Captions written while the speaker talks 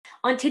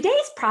On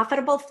today's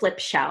Profitable Flip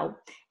show,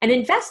 an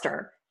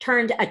investor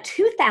turned a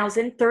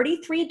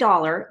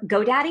 $2,033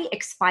 GoDaddy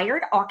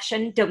expired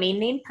auction domain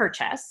name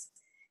purchase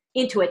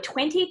into a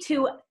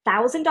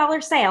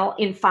 $22,000 sale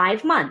in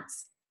 5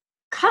 months,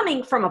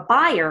 coming from a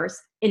buyer's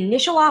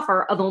initial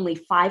offer of only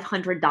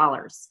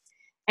 $500.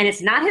 And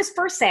it's not his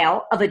first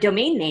sale of a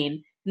domain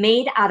name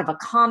made out of a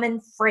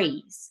common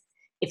phrase.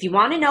 If you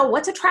want to know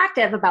what's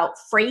attractive about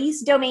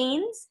phrase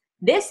domains,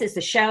 this is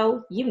the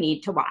show you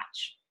need to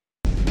watch.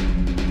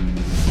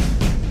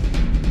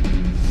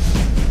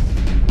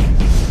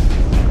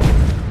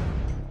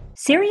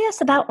 Serious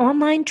about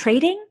online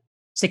trading?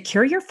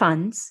 Secure your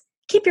funds,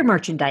 keep your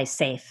merchandise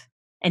safe,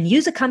 and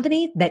use a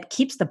company that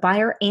keeps the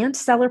buyer and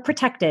seller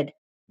protected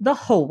the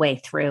whole way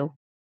through.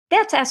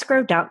 That's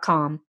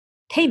escrow.com.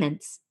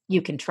 Payments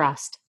you can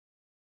trust.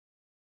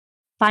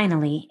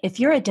 Finally, if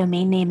you're a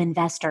domain name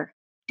investor,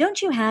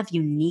 don't you have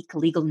unique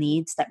legal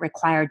needs that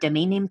require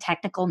domain name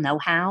technical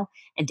know-how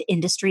and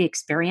industry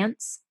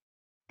experience?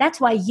 That's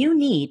why you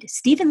need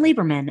Stephen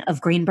Lieberman of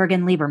Greenberg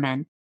and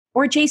Lieberman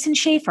or Jason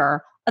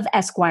Schaefer of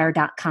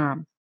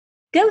Esquire.com.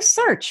 Go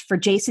search for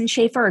Jason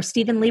Schaefer or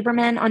Stephen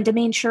Lieberman on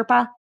Domain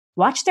Sherpa,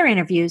 watch their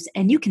interviews,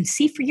 and you can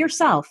see for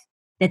yourself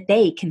that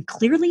they can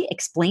clearly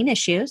explain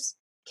issues,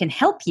 can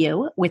help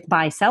you with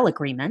buy-sell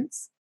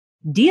agreements,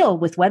 deal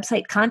with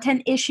website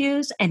content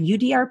issues and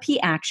UDRP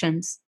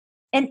actions,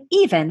 and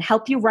even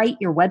help you write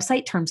your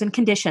website terms and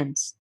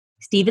conditions.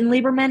 Stephen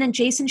Lieberman and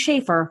Jason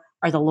Schaefer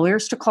are the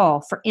lawyers to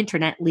call for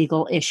internet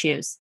legal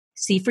issues.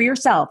 See for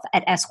yourself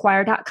at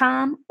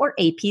Esquire.com or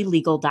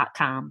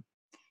APLegal.com.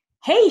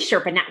 Hey,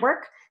 Sherpa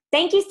Network.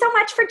 Thank you so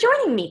much for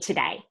joining me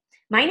today.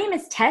 My name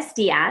is Tess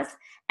Diaz,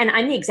 and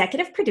I'm the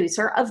executive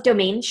producer of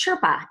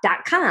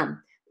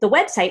DomainSherpa.com, the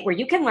website where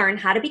you can learn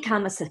how to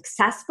become a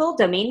successful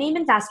domain name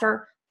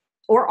investor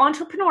or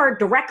entrepreneur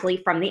directly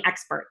from the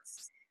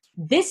experts.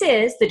 This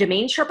is the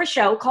Domain Sherpa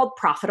show called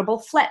Profitable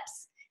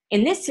Flips.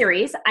 In this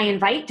series, I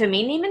invite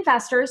domain name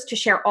investors to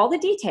share all the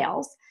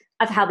details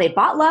of how they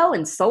bought low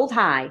and sold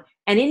high,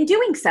 and in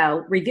doing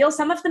so, reveal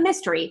some of the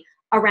mystery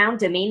around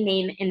domain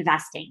name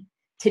investing.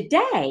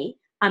 Today,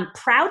 I'm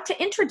proud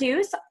to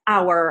introduce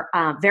our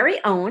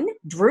very own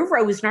Drew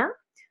Rosner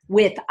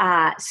with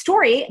a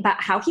story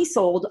about how he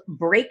sold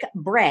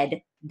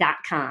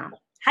breakbread.com.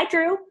 Hi,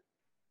 Drew.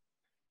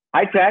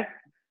 Hi, Tess.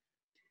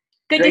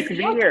 Good Great to to see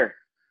be you. here.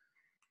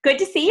 Good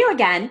to see you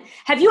again.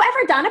 Have you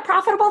ever done a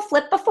profitable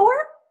flip before?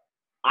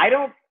 I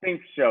don't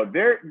think so.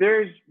 There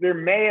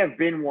may have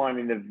been one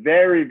in the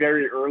very,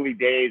 very early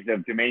days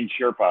of Domain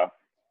Sherpa,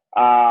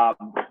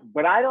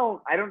 but I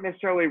don't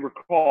necessarily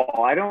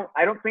recall. I don't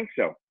think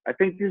so. I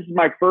think this is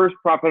my first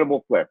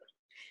profitable flip.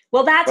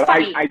 Well, that's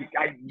funny. I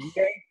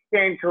may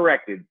stand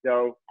corrected.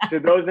 So to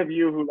those of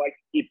you who like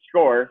to keep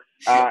score,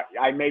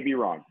 I may be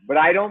wrong, but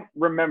I don't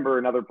remember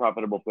another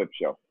profitable flip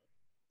show.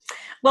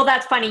 Well,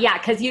 that's funny, yeah,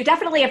 because you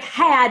definitely have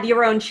had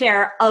your own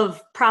share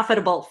of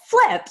profitable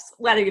flips,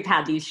 whether you've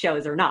had these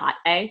shows or not,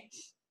 eh?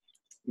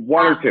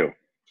 One or two.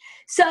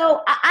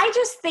 So I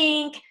just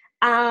think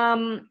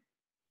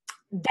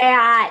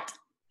that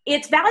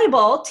it's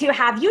valuable to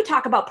have you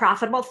talk about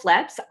profitable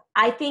flips.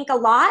 I think a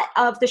lot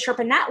of the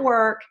Sherpa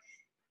Network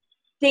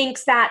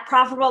thinks that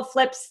profitable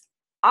flips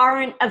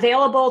aren't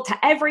available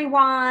to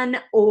everyone,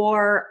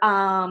 or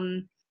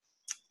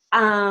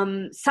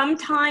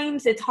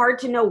sometimes it's hard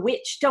to know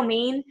which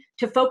domain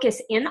to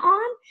focus in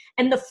on.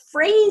 And the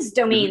phrase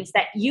domains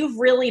that you've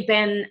really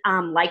been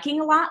liking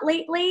a lot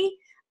lately,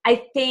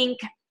 I think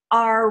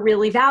are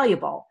really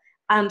valuable.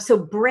 So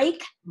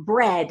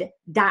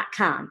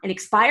breakbread.com, an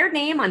expired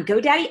name on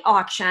GoDaddy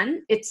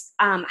auction. It's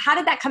how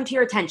did that come to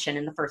your attention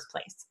in the first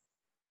place?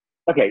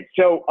 Okay,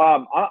 so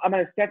I'm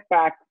going to step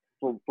back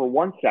for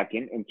 1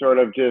 second and sort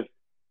of just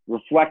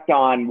reflect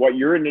on what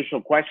your initial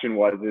question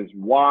was, is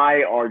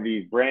why are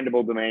these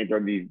brandable domains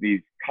or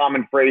these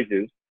common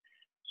phrases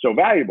so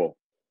valuable?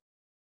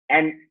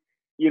 And,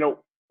 you know,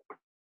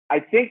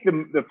 I think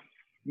the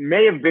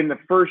may have been the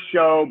first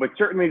show, but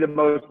certainly the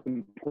most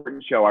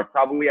important show I've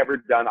probably ever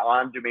done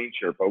on Domain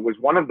Sherpa, was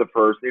one of the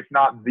first, if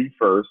not the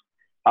first,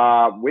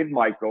 with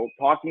Michael,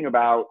 talking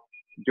about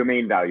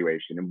domain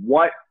valuation and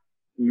what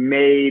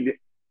made,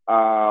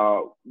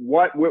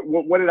 what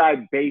did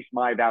I base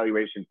my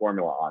valuation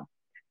formula on?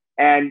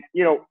 And,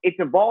 you know, it's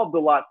evolved a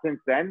lot since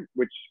then,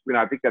 which, you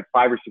know, I think that's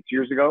 5 or 6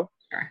 years ago.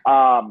 Sure.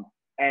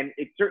 And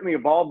it's certainly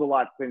evolved a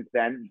lot since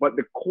then, but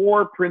the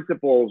core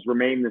principles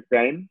remain the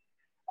same.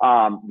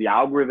 The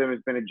algorithm has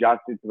been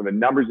adjusted, some of the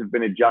numbers have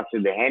been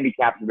adjusted, the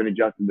handicaps have been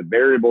adjusted, the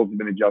variables have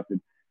been adjusted,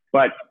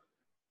 but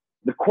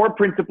the core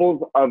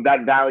principles of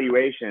that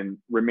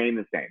valuation remain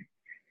the same.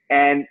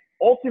 And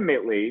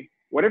ultimately,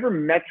 whatever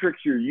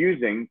metrics you're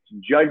using to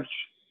judge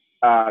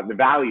the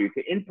value,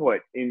 to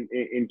input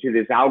into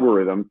this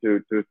algorithm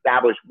to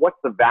establish what's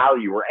the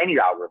value, or any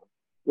algorithm,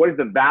 what is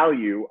the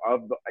value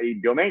of a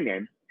domain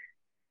name,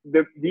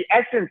 the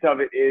essence of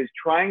it is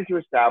trying to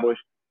establish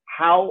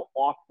how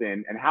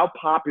often and how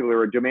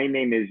popular a domain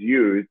name is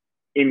used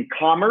in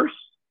commerce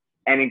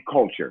and in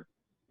culture.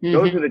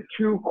 Those are the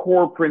two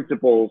core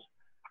principles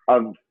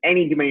of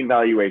any domain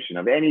valuation,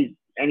 of any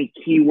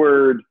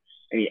keyword,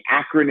 any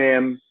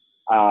acronym.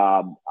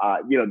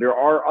 There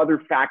are other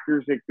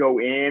factors that go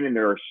in, and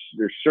there's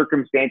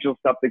circumstantial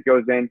stuff that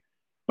goes in.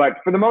 But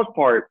for the most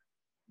part,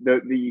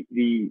 the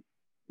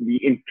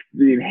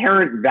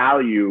inherent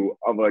value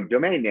of a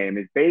domain name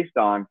is based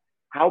on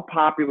how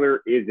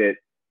popular is it.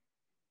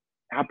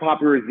 How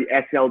popular is the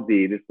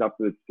SLD, the stuff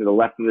that's to the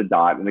left of the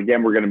dot? And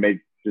again, we're going to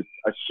just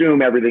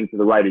assume everything to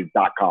the right is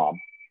 .com.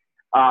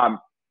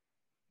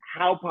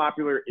 How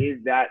popular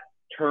is that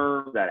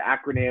term, that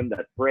acronym,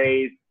 that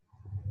phrase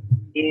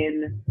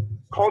in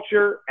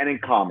culture and in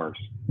commerce?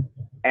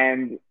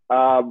 And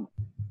the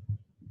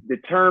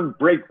term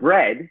break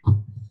bread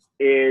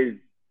is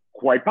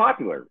quite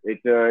popular.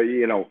 It's there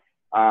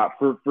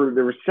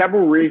were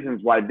several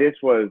reasons why this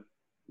was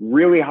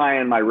really high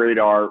on my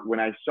radar. When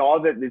I saw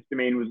that this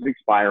domain was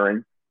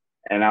expiring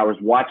and I was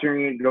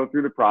watching it go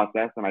through the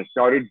process, and I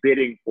started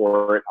bidding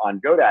for it on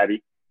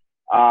GoDaddy,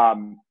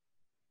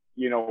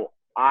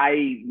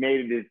 I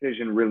made a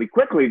decision really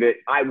quickly that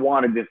I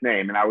wanted this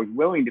name, and I was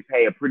willing to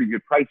pay a pretty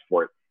good price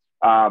for it.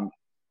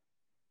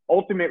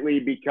 Ultimately,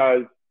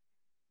 because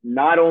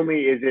not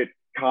only is it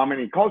common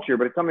in culture,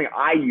 but it's something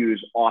I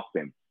use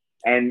often.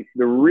 And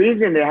the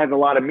reason it has a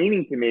lot of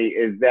meaning to me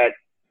is that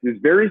there's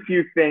very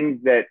few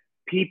things that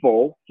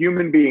people,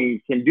 human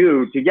beings, can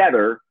do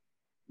together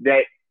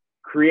that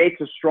creates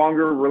a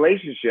stronger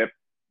relationship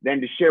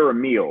than to share a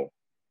meal.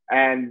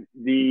 And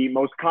the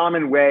most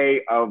common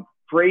way of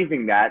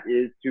phrasing that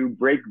is to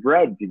break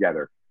bread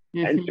together.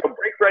 Mm-hmm. And so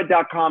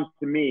breakbread.com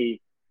to me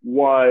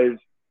was,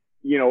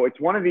 it's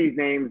one of these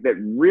names that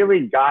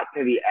really got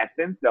to the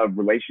essence of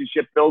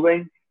relationship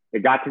building.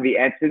 It got to the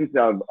essence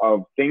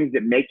of things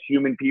that make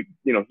human people,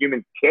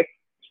 humans tick.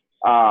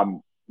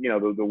 The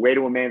way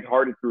to a man's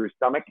heart is through his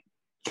stomach.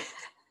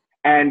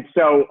 And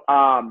so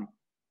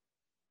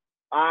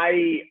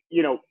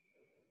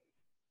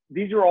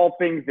these are all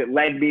things that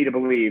led me to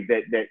believe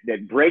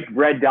that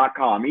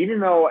breakbread.com, even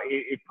though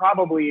it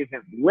probably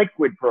isn't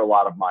liquid for a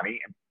lot of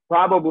money, and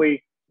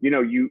probably,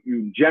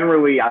 you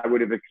generally, I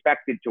would have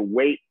expected to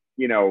wait,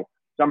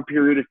 some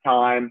period of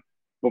time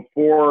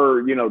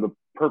before, the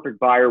perfect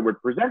buyer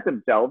would present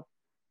themselves.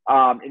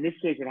 In this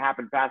case, it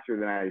happened faster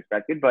than I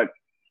expected, but,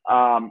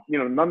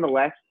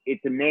 nonetheless,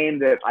 it's a name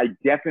that I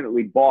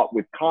definitely bought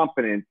with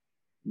confidence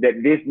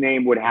that this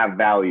name would have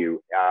value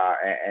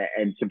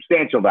and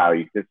substantial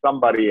value to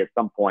somebody at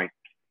some point,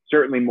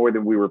 certainly more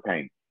than we were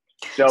paying.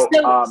 So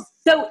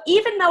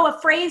even though a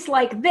phrase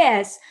like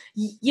this,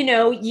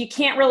 you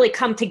can't really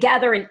come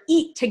together and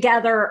eat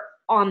together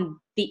on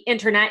the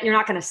internet. You're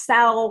not going to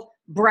sell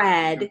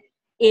bread.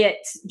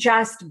 It's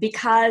just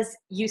because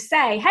you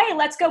say, hey,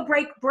 let's go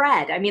break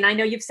bread. I mean, I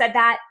know you've said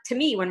that to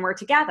me when we're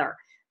together.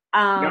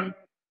 And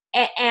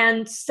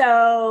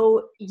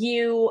so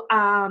you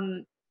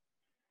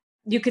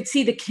could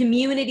see the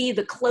community,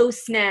 the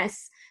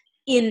closeness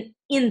in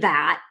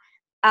that.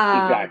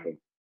 Exactly.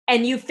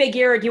 And you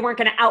figured you weren't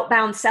going to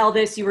outbound sell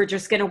this. You were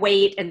just going to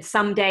wait, and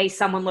someday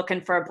someone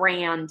looking for a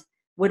brand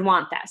would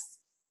want this.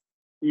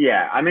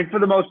 Yeah. I mean, for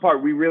the most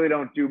part, we really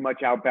don't do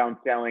much outbound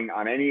selling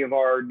on any of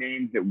our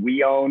names that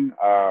we own,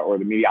 or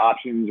the Media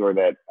Options, or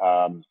that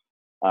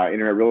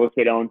Internet Real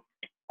Estate owns.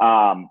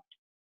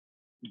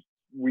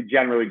 We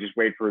generally just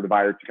wait for the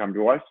buyer to come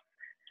to us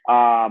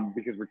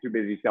because we're too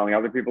busy selling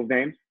other people's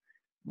names.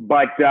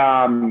 But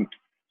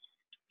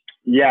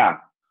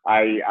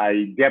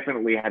I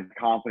definitely had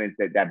confidence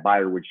that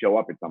buyer would show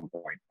up at some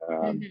point.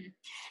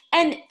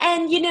 And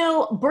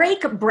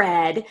break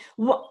bread.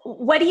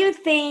 What do you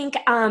think?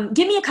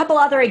 Give me a couple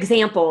other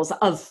examples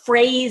of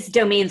phrase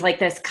domains like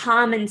this,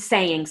 common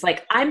sayings.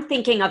 Like I'm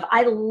thinking of,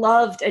 I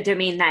loved a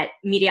domain that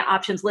Media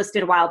Options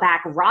listed a while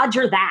back,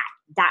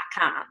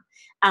 RogerThat.com,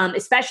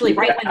 especially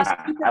right when the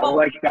Super Bowl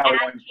came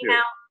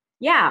out.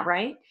 Yeah,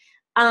 right.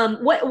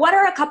 What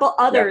are a couple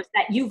others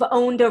that you've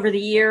owned over the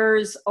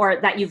years,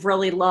 or that you've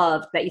really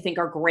loved that you think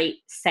are great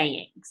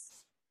sayings?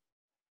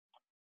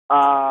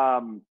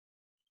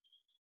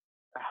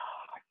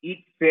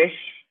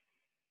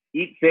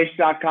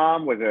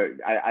 Eatfish.com was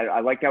I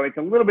like how it's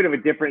a little bit of a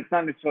different, it's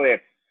not necessarily a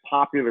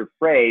popular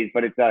phrase,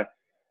 but it's a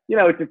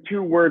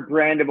 2-word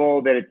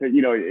brandable that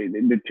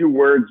the 2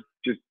 words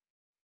just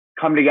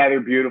come together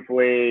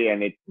beautifully.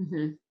 And it's,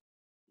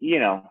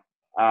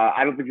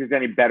 I don't think there's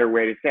any better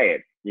way to say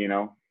it,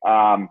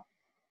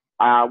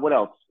 what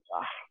else?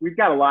 We've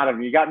got a lot of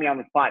them. You got me on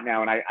the spot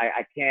now, and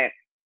I can't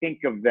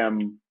think of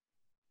them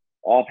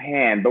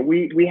offhand, but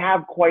we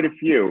have quite a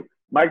few.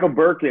 Michael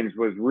Birkins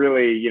was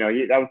really,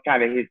 that was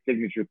kind of his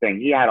signature thing.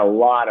 He had a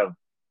lot of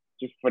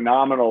just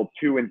phenomenal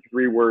 2- and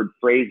 3-word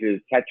phrases,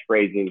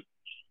 catchphrases,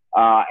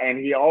 and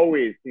he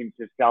always seemed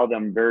to sell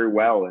them very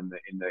well in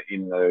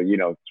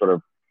the sort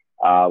of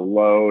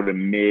low to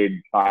mid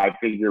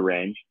 5-figure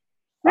range.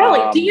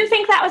 Really? Do you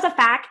think that was a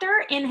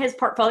factor in his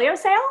portfolio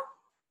sale?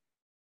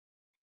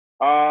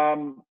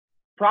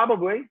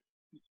 Probably.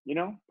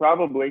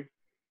 Probably.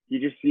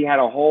 He had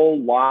a whole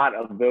lot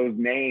of those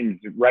names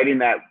right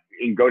in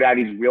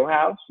GoDaddy's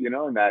wheelhouse, in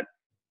that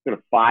sort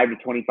of $5,000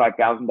 to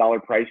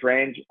 $25,000 price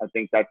range. I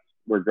think that's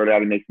where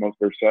GoDaddy makes most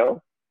of their sales.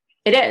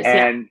 It is.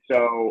 And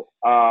so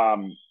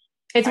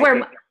it's I where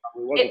think that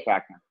probably was a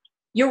factor.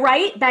 You're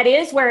right. That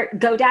is where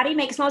GoDaddy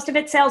makes most of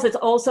its sales. It's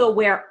also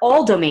where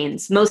all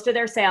domains, most of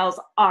their sales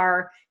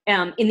are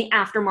in the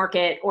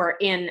aftermarket or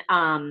in,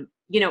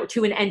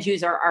 to an end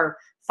user are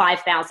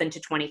 $5,000 to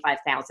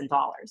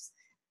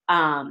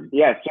 $25,000.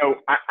 Yeah. So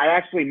I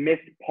actually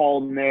missed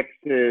Paul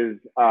Nix's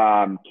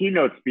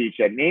keynote speech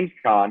at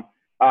NamesCon,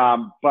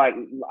 but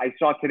I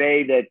saw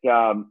today that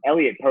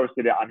Elliot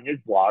posted it on his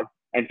blog.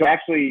 And so I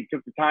actually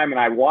took the time and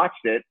I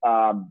watched it.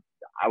 I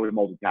was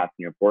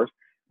multitasking, of course.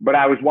 But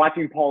I was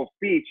watching Paul's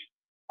speech,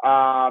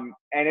 and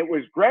it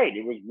was great.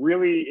 It was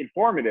really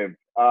informative,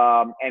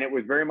 and it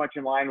was very much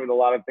in line with a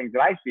lot of things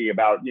that I see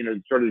about,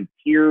 sort of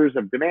tiers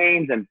of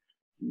domains and,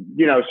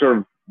 sort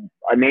of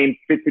a name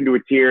fits into a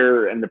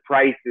tier and the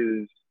price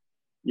is,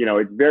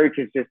 it's very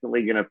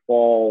consistently going to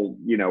fall,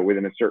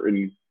 within a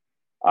certain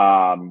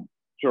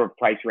sort of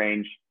price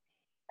range.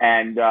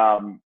 And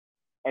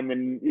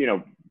then,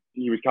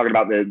 he was talking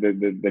about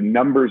the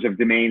numbers of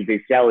domains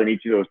they sell in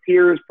each of those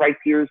tiers, price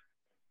tiers.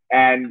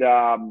 And,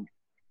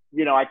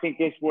 I think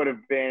this would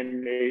have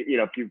been,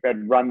 if you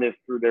had run this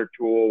through their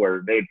tool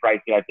or they'd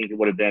priced it, I think it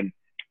would have been,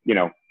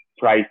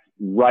 priced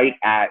right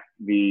at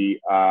the,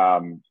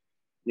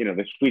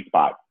 the sweet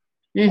spot.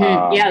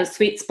 Mm-hmm. The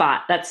sweet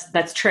spot.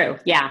 That's true.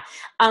 Yeah.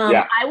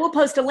 I will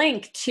post a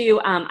link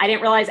to, I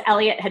didn't realize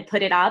Elliot had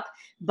put it up,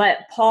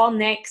 but Paul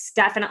Nix,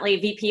 definitely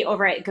VP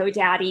over at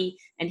GoDaddy,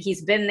 and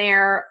he's been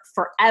there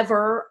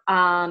forever.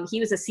 He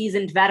was a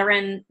seasoned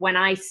veteran when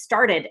I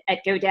started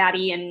at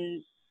GoDaddy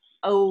in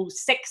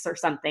 2006 or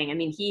something. I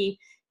mean, he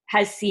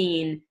has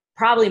seen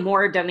probably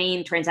more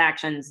domain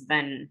transactions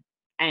than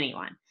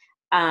anyone.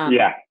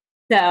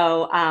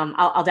 So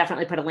I'll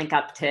definitely put a link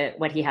up to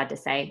what he had to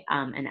say.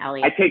 And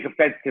Elliot, I take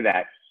offense to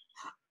that.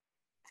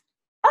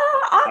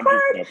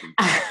 Awkward.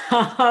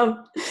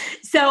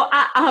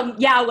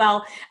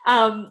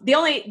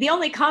 The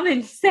only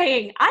common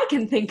saying I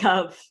can think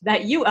of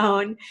that you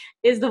own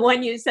is the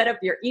one you set up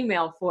your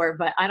email for,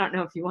 but I don't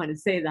know if you want to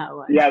say that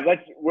one. Yeah,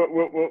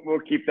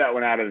 we'll keep that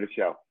one out of the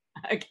show.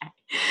 Okay.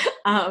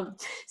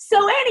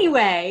 So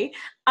anyway,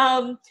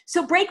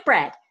 so Break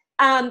Bread.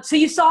 So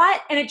you saw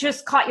it and it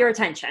just caught your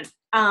attention.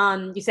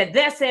 You said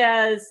this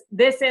is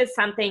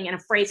something in a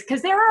phrase,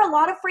 because there are a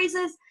lot of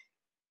phrases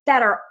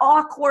that are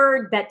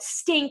awkward, that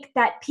stink,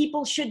 that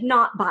people should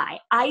not buy.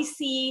 I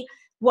see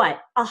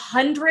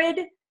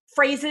 100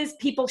 phrases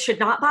people should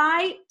not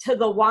buy to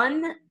the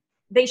one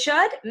they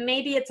should.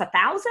 Maybe it's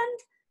 1,000.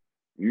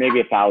 Maybe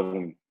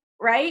 1,000.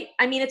 Right?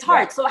 I mean, it's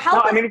hard. Yeah. So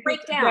help us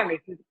break down.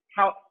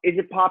 How is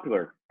it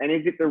popular and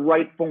is it the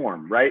right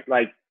form? Right?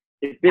 Like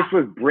if this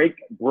was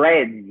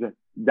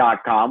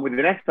breakbreads.com with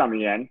an S on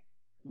the end,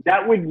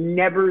 that would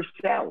never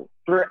sell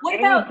for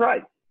any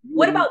price.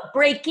 What about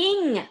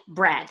Breaking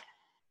Bread?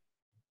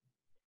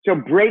 So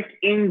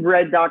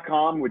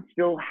breakingbread.com would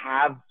still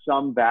have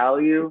some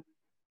value,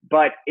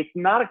 but it's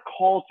not a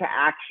call to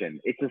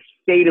action. It's a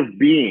state of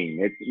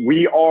being.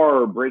 We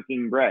are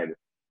breaking bread.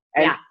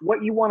 And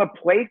what you want to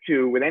play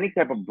to with any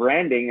type of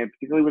branding, and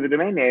particularly with a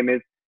domain name,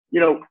 is,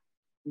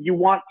 you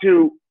want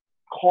to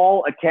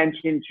call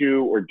attention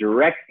to or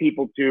direct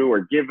people to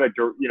or give a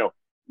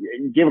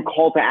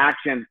call to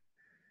action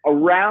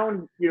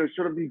around,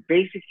 sort of these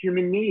basic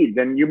human needs.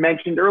 And you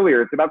mentioned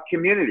earlier, it's about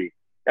community.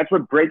 That's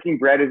what Breaking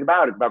Bread is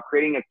about. It's about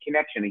creating a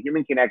connection, a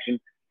human connection.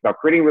 It's about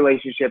creating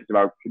relationships,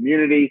 about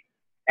community,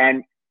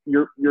 and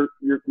you're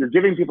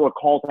giving people a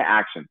call to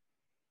action.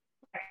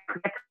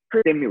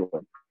 Create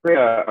stimulus, create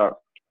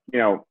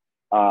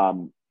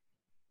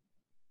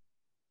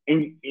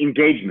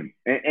engagement,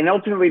 and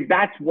ultimately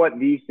that's what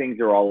these things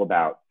are all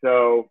about.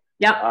 So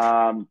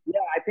I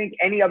think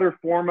any other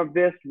form of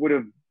this would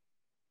have,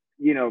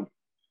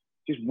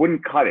 just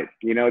wouldn't cut it.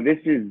 This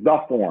is the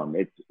form.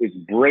 It's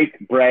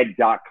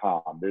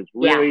breakbread.com. There's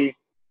really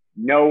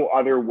no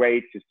other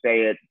way to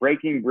say it.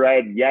 Breaking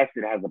Bread, yes,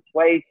 it has a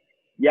place.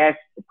 Yes,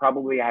 it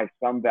probably has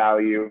some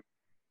value.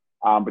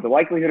 But the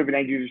likelihood of an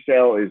end user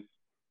sale is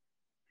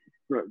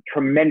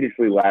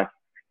tremendously less.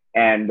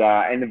 And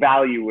the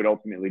value would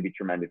ultimately be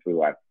tremendously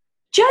less.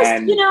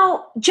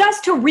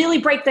 Just to really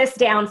break this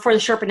down for the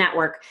Sherpa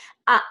Network.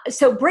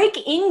 So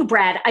Breaking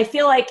Bread, I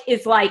feel like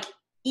is like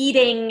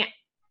eating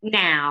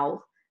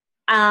now.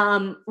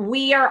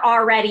 We are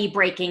already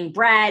breaking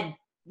bread.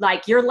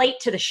 Like you're late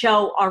to the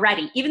show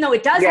already, even though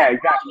it doesn't value,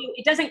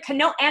 it doesn't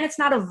connote, and it's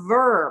not a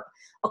verb.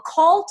 A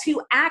call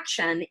to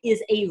action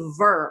is a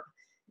verb.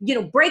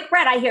 Break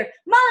bread. I hear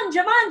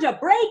manja,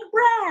 break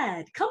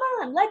bread. Come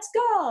on, let's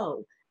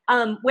go.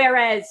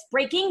 Whereas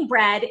breaking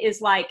bread is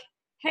like,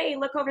 hey,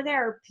 look over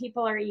there,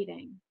 people are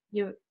eating.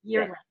 You're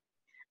late.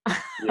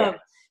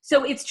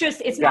 So it's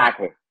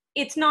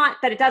not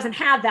that it doesn't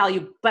have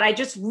value, but I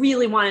just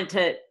really wanted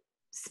to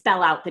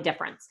spell out the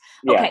difference.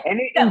 Yeah. Okay.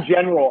 And in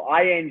general,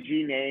 ing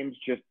names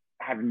just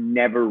have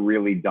never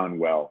really done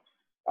well.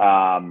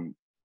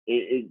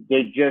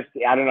 They just,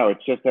 I don't know,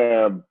 it's just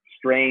a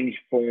strange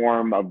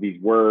form of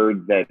these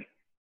words that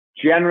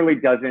generally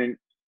doesn't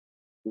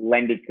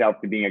lend itself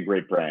to being a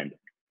great brand.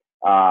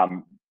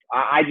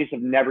 I just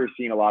have never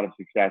seen a lot of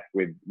success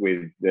with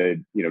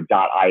the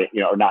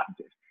or not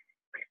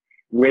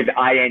with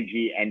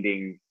ing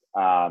ending.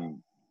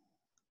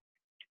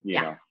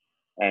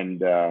 And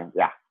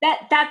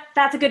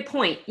That's a good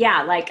point.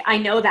 Yeah, like I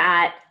know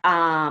that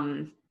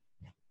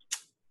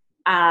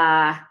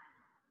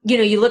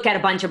you look at a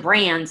bunch of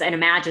brands and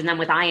imagine them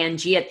with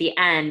ing at the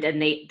end,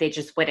 and they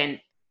just wouldn't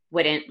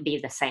be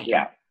the same.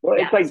 Yeah. Well,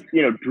 it's like,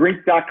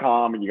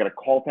 drink.com, and you got a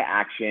call to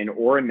action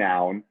or a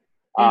noun.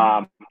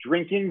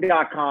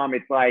 Drinking.com,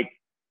 it's like,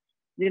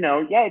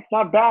 it's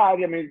not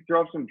bad. I mean,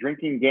 throw up some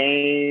drinking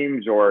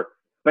games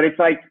but it's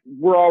like,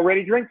 we're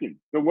already drinking.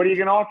 So what are you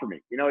going to offer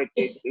me?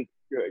 It's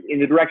in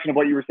the direction of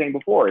what you were saying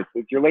before. It's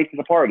you're late to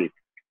the party.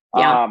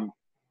 Yeah.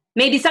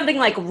 Maybe something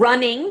like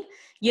running,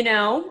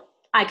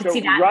 I could see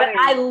that. Running,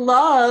 but I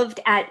loved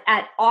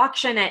at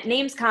auction at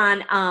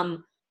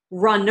NamesCon,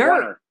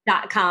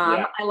 runner.com.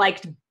 Yeah. I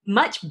liked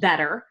much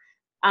better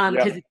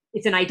because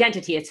it's an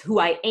identity. It's who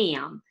I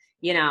am,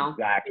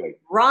 Exactly.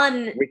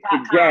 Run. Which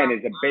again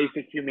is a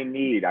basic human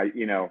need.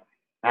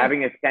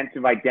 Having a sense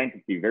of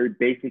identity, very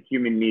basic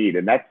human need.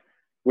 And that's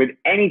with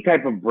any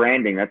type of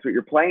branding, that's what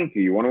you're playing to.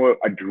 You want to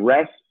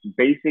address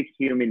basic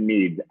human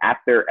needs at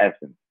their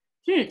essence.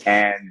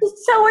 And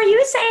so are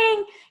you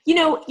saying,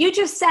 you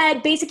just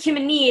said basic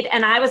human need,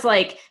 and I was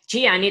like,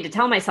 gee, I need to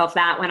tell myself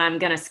that when I'm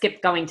going to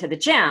skip going to the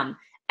gym.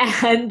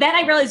 And then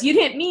I realized you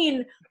didn't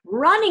mean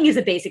running is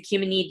a basic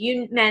human need.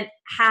 You meant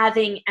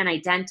having an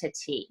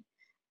identity.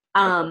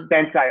 A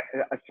sense of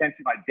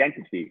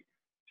identity.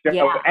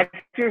 So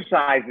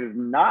exercise is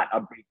not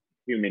a basic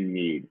human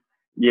need.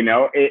 You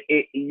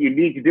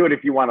need to do it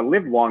if you want to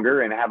live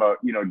longer and have a,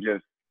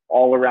 just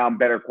all around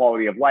better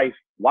quality of life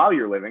while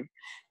you're living.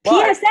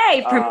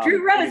 PSA from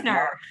Drew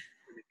Rosner.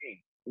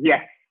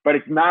 Yeah, but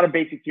it's not a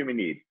basic human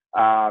need.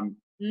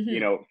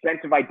 Sense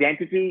of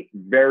identity,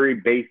 very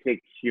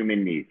basic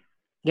human need.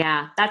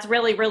 Yeah, that's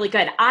really, really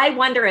good. I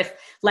wonder if,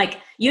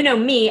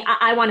 me,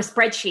 I want a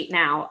spreadsheet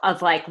now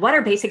of what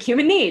are basic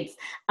human needs?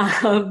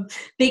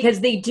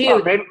 Because they do.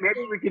 Well, maybe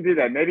we can do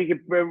that. Maybe if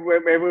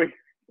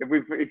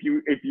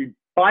you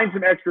find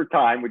some extra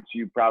time, which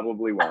you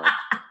probably won't,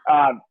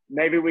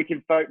 maybe we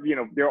can.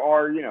 There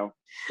are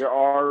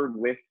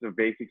lists of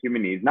basic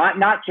human needs,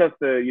 not just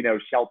the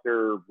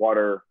shelter,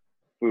 water,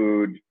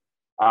 food,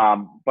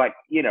 but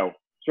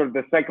sort of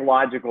the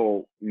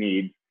psychological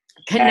needs.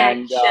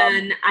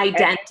 Connection,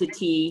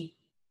 identity.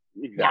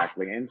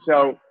 Exactly. Yeah. And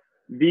so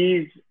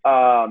these,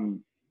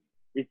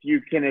 if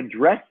you can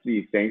address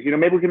these things,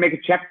 maybe we can make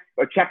a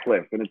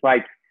checklist. And it's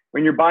like,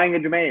 when you're buying a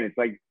domain, it's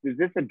like, does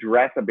this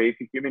address a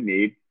basic human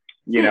need,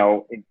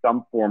 in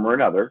some form or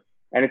another?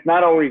 And it's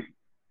not always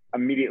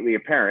immediately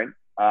apparent.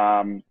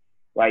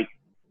 Like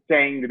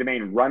saying the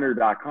domain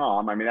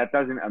runner.com, I mean, that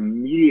doesn't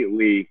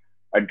immediately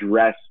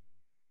address,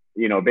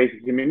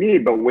 basic human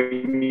need. But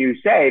when you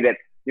say that,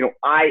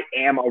 I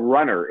am a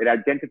runner, it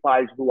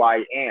identifies who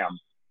I am.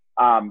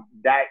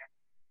 Then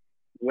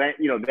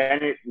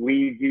it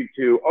leads you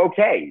to,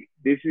 okay,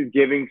 this is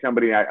giving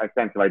somebody a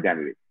sense of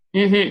identity.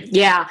 Mm-hmm.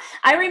 Yeah.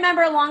 I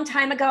remember a long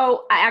time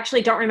ago, I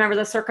actually don't remember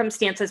the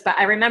circumstances, but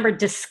I remember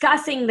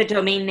discussing the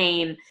domain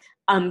name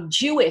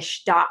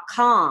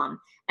Jewish.com.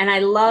 And I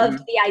loved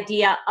the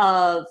idea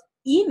of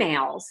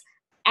emails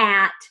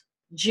at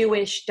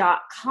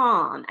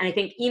Jewish.com. And I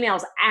think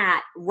emails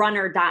at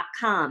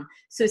runner.com.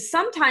 So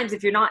sometimes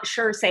if you're not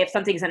sure, say if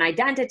something's an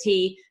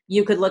identity,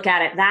 you could look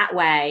at it that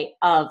way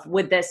of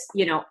would this,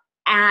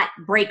 at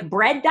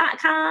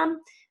breakbread.com,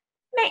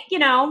 it's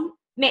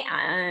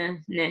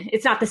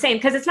not the same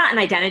because it's not an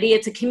identity,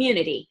 it's a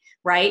community,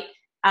 right?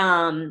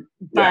 But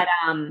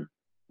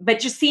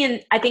just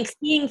seeing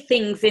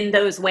things in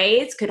those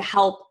ways could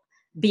help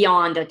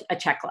beyond a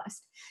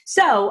checklist.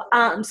 So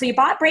you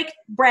bought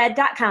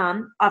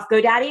breakbread.com off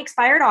GoDaddy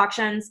expired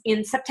auctions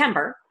in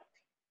September,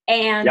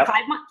 and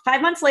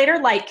 5 months later,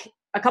 like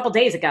a couple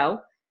days ago,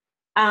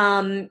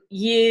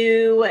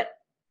 you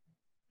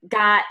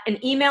got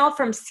an email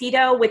from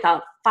Cito with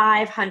a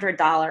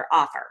 $500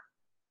 offer.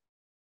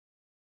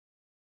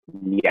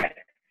 Yes.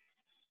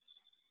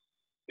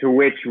 To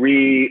which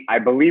I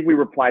believe we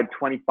replied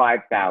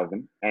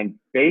 25,000 and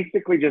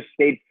basically just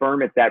stayed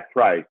firm at that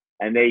price.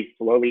 And they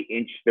slowly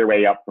inched their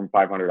way up from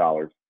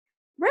 $500.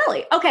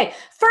 Really? Okay.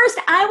 First,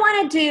 I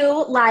want to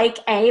do like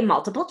a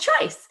multiple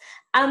choice.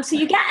 So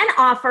you get an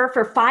offer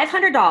for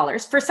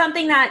 $500 for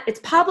something that it's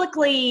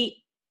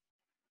publicly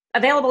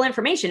available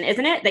information,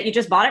 isn't it? That you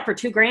just bought it for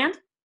 $2,000?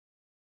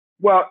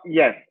 Well,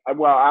 yes.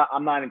 Well,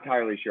 I'm not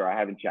entirely sure. I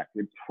haven't checked.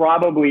 It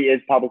probably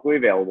is publicly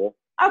available.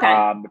 Okay.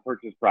 The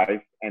purchase price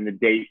and the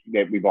date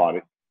that we bought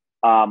it.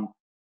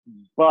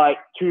 But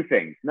two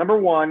things. Number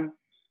one,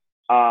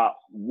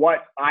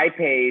 what I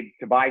paid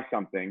to buy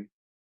something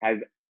has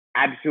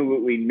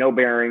absolutely no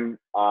bearing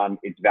on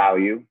its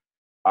value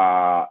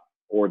or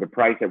the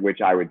price at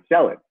which I would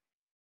sell it.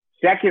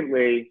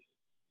 Secondly,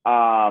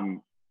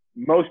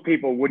 most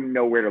people wouldn't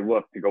know where to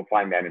look to go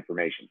find that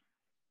information.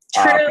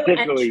 True,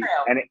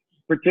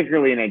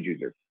 particularly an end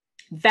user.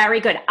 Very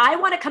good. I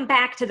want to come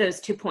back to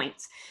those 2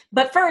 points.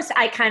 But first,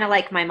 I kind of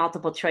like my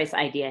multiple choice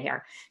idea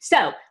here.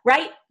 So,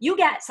 right, you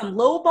get some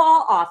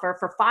lowball offer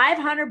for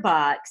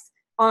 $500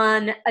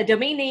 on a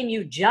domain name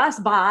you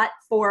just bought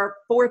for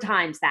 4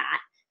 times that,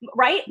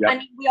 right? Yep. I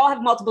mean, we all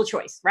have multiple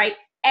choice, right?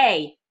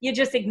 A, you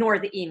just ignore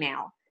the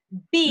email.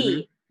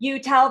 B, you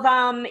tell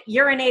them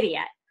you're an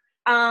idiot.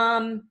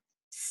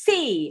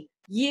 C,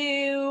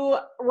 you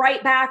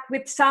write back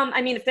with some,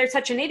 I mean, if they're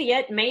such an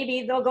idiot,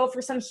 maybe they'll go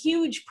for some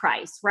huge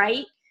price,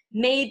 right?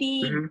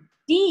 Maybe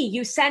D,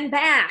 you send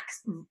back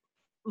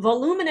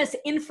voluminous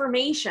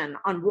information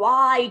on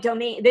why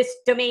this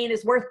domain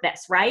is worth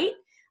this, right?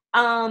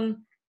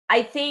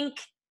 I think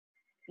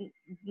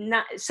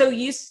not, so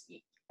you,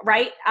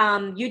 right?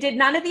 You did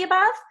none of the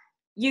above.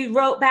 You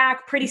wrote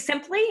back pretty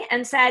simply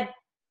and said,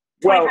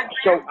 well,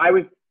 so I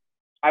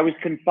was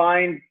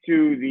confined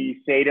to the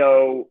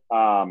Sato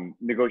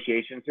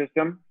negotiation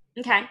system.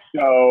 Okay.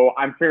 So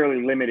I'm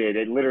fairly limited.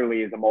 It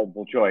literally is a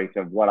multiple choice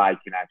of what I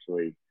can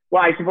actually.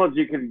 Well, I suppose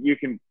you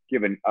can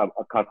give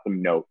a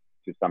custom note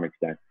to some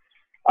extent.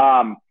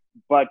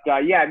 But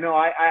yeah, no,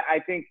 I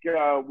think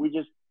we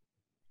just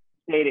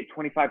stayed at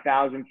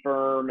 25,000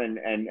 firm,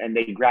 and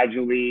they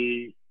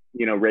gradually,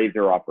 raised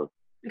their offer.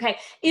 Okay.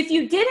 If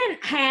you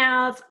didn't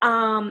have,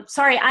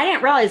 sorry, I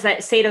didn't realize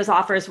that Sato's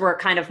offers were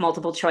kind of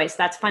multiple choice.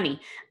 That's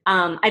funny.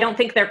 I don't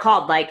think they're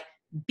called like,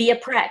 be a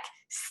prick,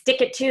 stick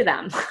it to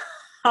them.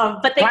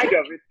 But they kind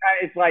of.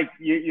 It's like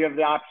you have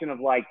the option of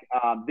like,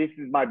 this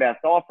is my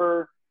best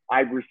offer.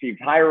 I've received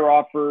higher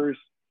offers.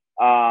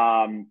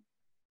 I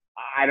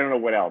don't know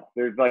what else.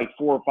 There's like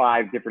 4 or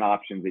 5 different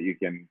options that you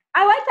can.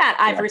 I like that.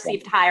 I've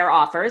received higher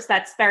offers.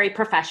 That's very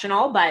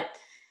professional, but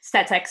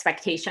sets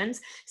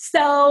expectations.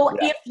 So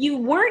if you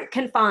weren't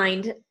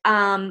confined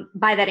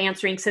by that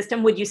answering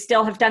system, would you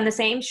still have done the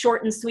same,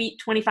 short and sweet,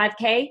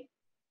 25K?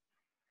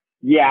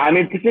 Yeah, I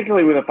mean,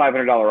 particularly with a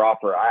 $500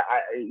 offer, I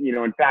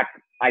in fact,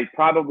 I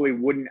probably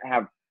wouldn't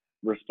have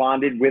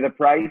responded with a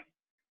price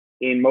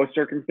in most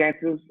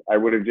circumstances. I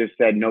would have just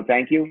said no,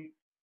 thank you.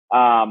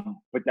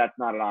 But that's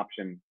not an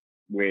option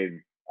with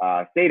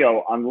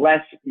Sato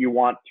unless you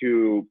want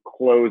to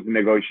close the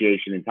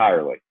negotiation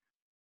entirely.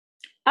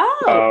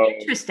 Oh,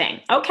 interesting.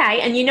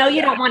 Okay. And you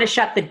don't want to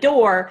shut the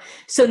door.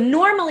 So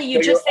normally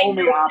you just say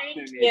no,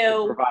 thank you.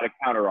 To provide a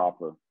counter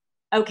offer.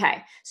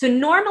 Okay. So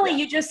normally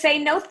you just say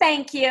no,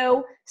 thank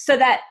you, so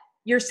that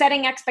you're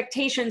setting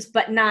expectations,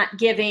 but not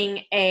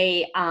giving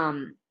a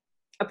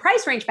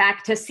price range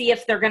back to see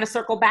if they're going to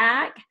circle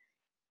back.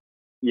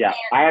 Yeah.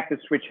 I have to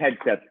switch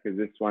headsets because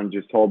this one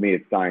just told me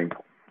it's dying.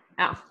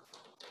 Oh.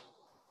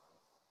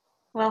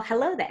 Well,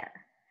 hello there.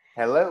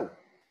 Hello.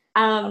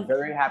 I'm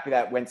very happy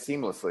that went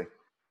seamlessly.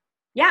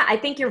 Yeah, I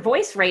think your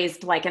voice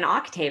raised like an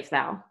octave,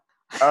 though.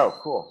 Oh,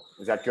 cool.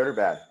 Is that good or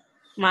bad?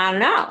 I don't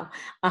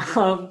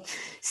know.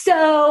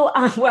 So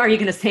are you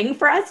going to sing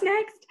for us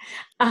next?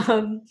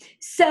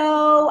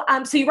 So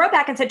you wrote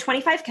back and said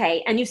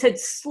 25K, and you said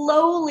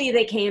slowly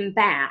they came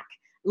back.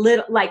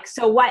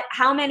 So what?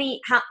 How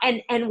many?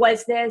 And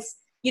was this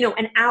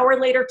an hour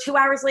later, 2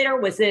 hours later?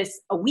 Was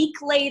this a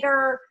week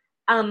later?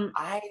 Hold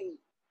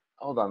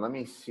on. Let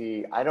me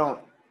see. I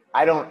don't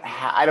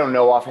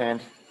know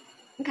offhand.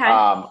 Okay.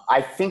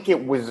 I think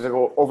it was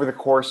over the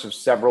course of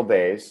several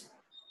days.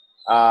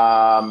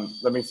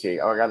 Let me see.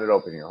 Oh, I got it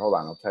open here. Hold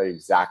on. I'll tell you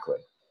exactly.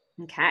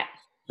 Okay.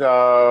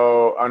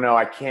 So, oh no,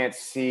 I can't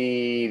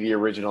see the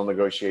original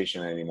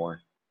negotiation anymore.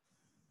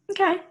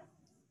 Okay.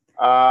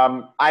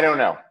 I don't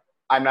know.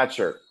 I'm not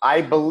sure.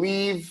 I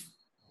believe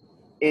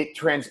it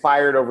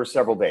transpired over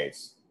several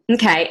days.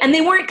 Okay. And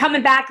they weren't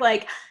coming back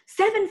like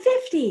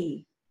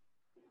 750.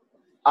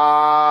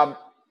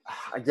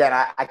 Again,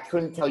 I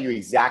couldn't tell you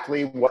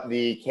exactly what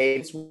the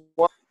cadence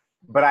was,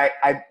 but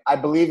I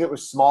believe it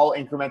was small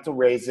incremental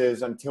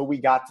raises until we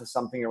got to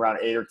something around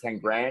 8 or 10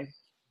 grand.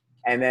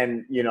 And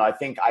then, I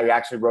think I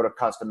actually wrote a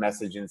custom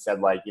message and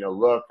said like,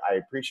 look, I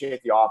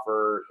appreciate the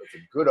offer. It's a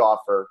good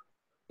offer,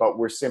 but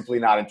we're simply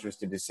not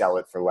interested to sell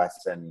it for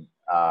less than,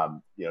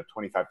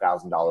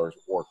 $25,000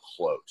 or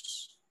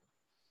close.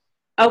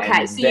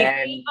 Okay, so you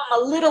gave them a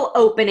little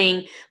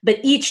opening, but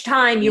each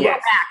time you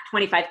wrote back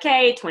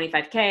 25K,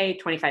 25K,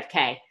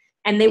 25K.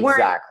 And they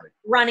weren't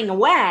running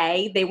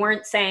away. They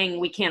weren't saying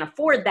we can't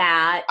afford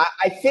that.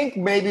 I think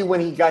maybe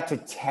when he got to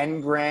 10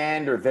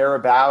 grand or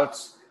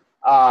thereabouts,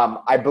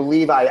 I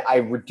believe I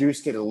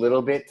reduced it a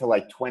little bit to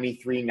like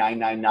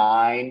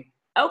 23,999.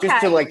 Okay.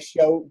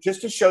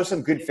 Just to show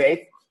some good faith,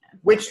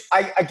 which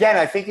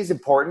I think is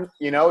important.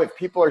 If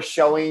people are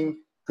showing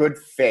good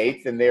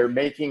faith and they're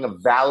making a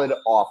valid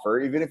offer,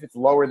 even if it's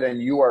lower than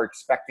you are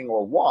expecting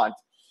or want,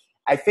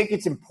 I think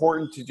it's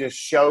important to just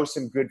show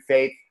some good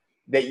faith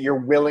that you're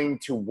willing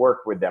to work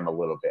with them a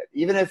little bit,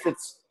 even if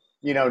it's,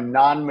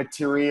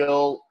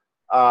 non-material,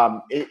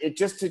 it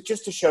just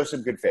to show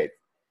some good faith.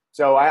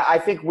 So I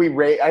think we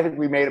might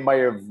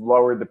have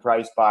lowered the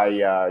price by,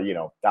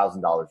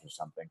 $1,000 or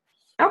something.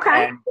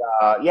 Okay. And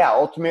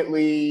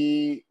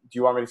ultimately, do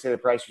you want me to say the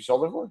price we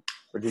sold it for?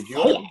 Or did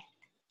you?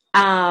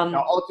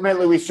 No,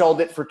 ultimately we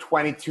sold it for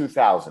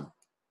 $22,000.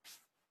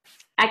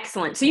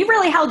 Excellent. So you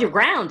really held your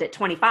ground at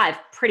 25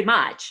 pretty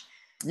much.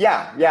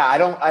 Yeah. I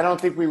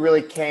don't think we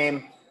really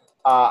came.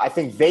 I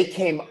think they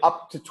came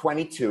up to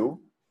 22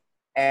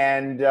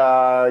 and,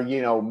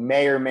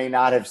 may or may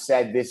not have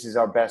said this is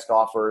our best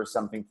offer or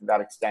something to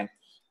that extent.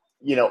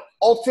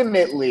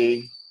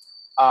 Ultimately,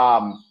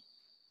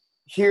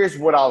 here's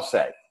what I'll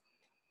say.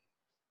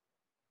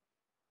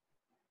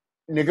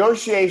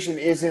 Negotiation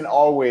isn't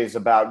always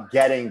about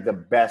getting the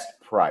best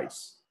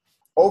price.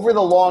 Over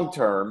the long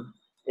term,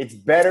 it's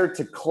better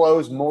to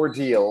close more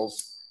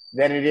deals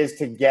than it is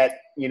to get,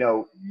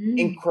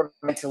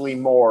 incrementally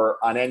more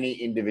on any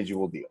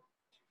individual deal.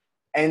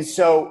 And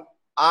so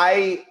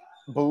I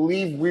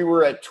believe we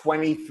were at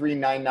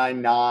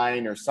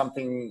 23,999 or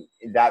something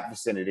in that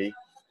vicinity,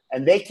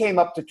 and they came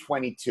up to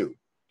 22.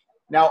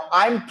 Now,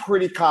 I'm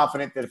pretty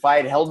confident that if I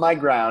had held my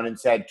ground and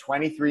said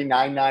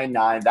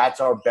 23,999, that's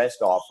our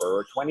best offer,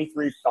 or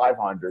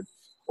 23,500,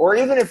 or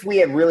even if we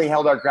had really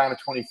held our ground at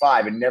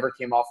 25 and never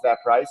came off that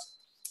price,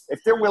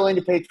 if they're willing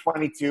to pay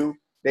 22,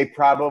 they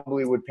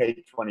probably would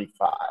pay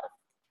 25.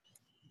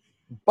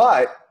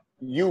 But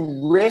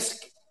you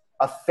risk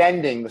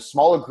offending the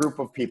smaller group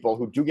of people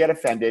who do get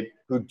offended,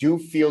 who do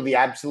feel the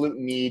absolute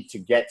need to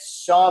get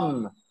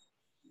some,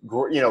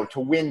 to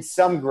win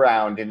some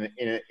ground in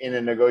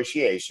a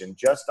negotiation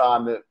just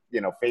on the,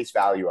 face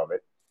value of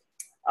it.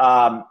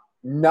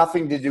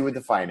 Nothing to do with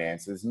the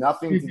finances,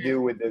 nothing to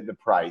do with the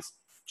price,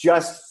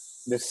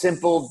 just the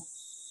simple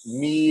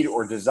need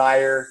or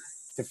desire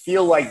to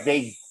feel like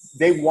they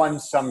won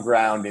some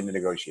ground in the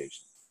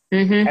negotiation.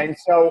 And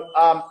so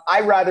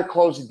I rather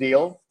close a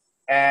deal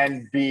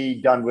and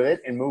be done with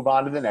it and move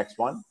on to the next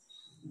one.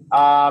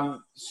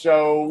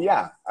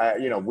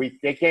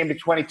 They came to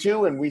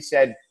 22 and we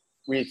said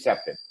we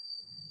accepted.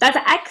 That's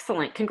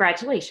excellent.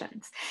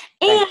 Congratulations.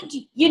 Thank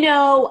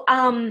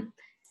And,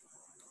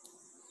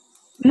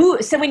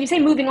 so when you say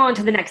moving on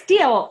to the next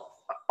deal,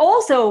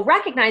 also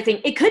recognizing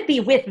it could be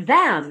with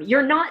them.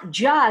 You're not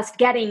just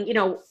getting,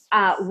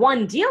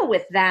 one deal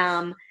with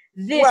them.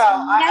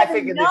 I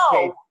think in this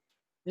case,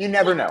 you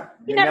never know.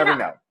 You never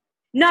know.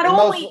 Not and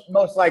only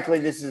most likely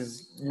this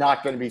is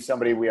not going to be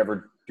somebody we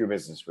ever do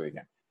business with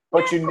again.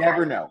 But you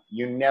never know.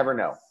 You never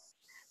know.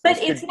 But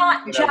it's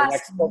not just the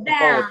next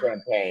Coca-Cola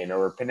campaign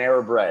or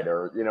Panera Bread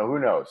or, who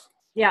knows.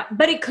 Yeah,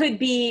 but it could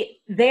be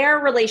their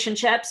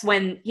relationships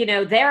when,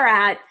 they're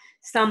at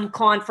some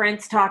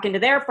conference talking to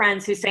their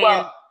friends who's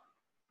saying...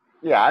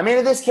 Yeah, I mean,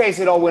 in this case,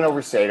 it all went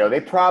over Sato.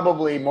 They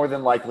probably, more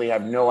than likely,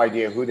 have no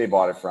idea who they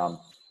bought it from.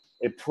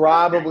 It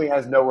probably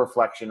has no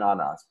reflection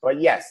on us.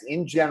 But yes,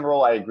 in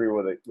general, I agree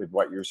with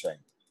what you're saying.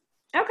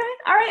 Okay.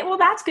 All right. Well,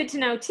 that's good to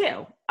know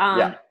too.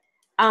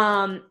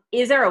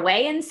 Is there a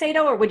way in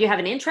Sato, or would you have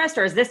an interest,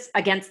 or is this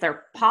against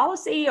their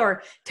policy,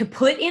 or to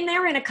put in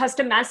there in a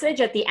custom message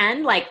at the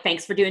end, like,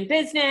 thanks for doing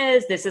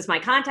business, this is my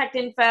contact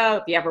info,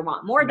 if you ever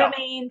want more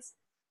domains?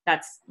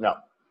 No.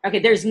 Okay,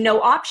 there's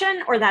no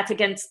option, or that's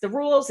against the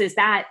rules? Is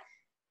that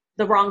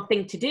the wrong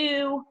thing to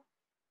do?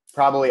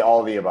 Probably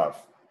all of the above.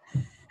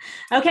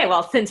 Okay,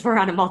 well, since we're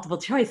on a multiple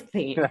choice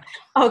theme.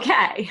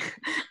 Okay.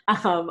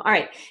 All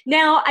right.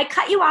 Now, I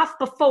cut you off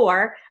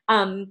before,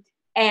 and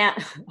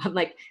I'm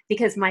like,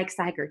 because Mike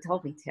Steiger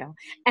told me to.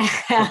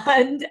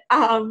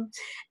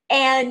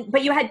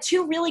 But you had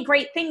two really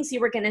great things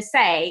you were going to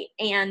say,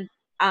 and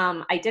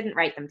I didn't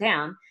write them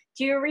down.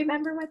 Do you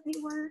remember what they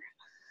were?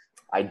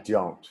 I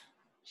don't.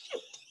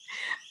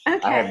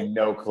 Okay. I have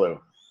no clue.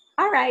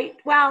 All right.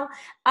 Well,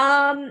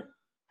 I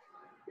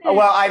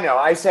know.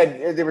 I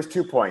said there was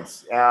 2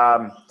 points.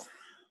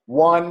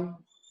 One,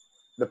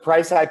 the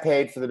price I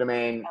paid for the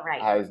domain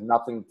has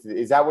nothing to.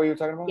 Is that what you were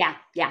talking about?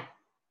 Yeah.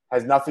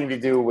 Has nothing to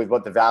do with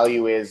what the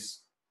value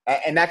is,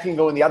 and that can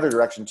go in the other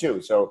direction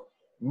too. So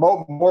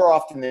more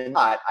often than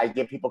not, I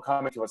get people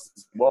coming to us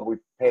and say, well, we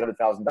paid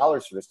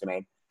 $100,000 for this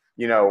domain.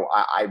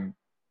 I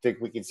think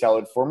we can sell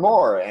it for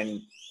more,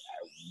 and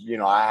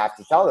I have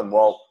to tell them,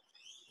 well,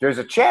 there's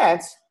a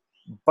chance,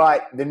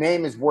 but the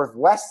name is worth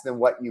less than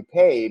what you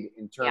paid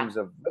in terms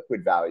of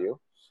liquid value.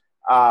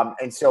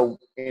 And so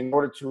in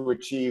order to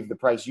achieve the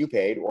price you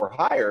paid or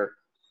higher,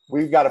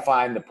 we've got to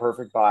find the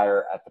perfect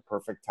buyer at the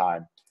perfect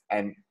time.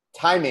 And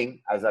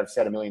timing, as I've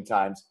said a million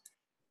times,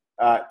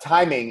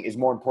 timing is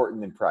more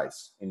important than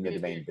price in the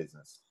domain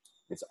business.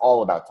 It's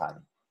all about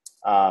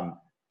timing.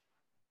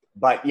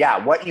 But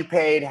yeah, what you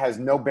paid has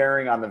no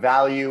bearing on the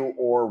value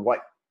or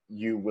what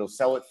you will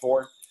sell it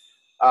for.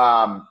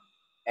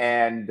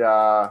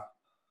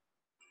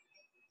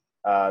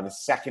 The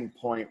second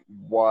point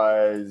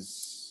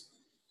was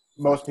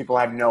most people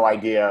have no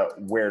idea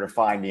where to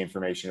find the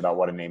information about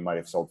what a name might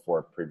have sold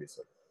for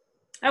previously.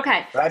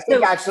 Okay. But I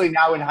think actually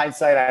now in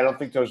hindsight, I don't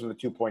think those are the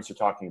 2 points you're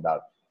talking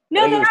about.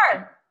 No, they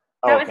are.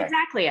 That was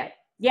exactly it.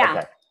 Yeah.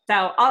 Okay.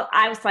 So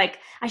I was like,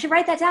 I should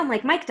write that down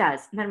like Mike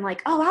does. And then I'm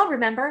like, oh, I'll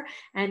remember.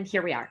 And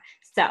here we are.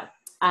 So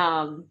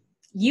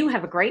you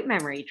have a great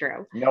memory,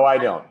 Drew. No, I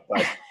don't.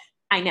 But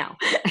I know.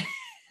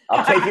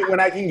 I'll take it when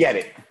I can get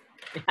it.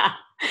 Yeah.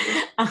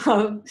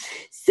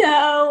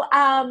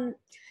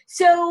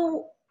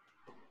 So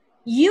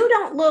you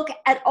don't look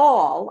at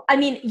all. I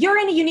mean, you're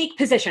in a unique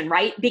position,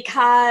 right?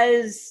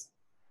 Because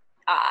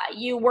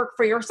you work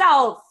for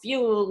yourself,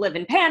 you live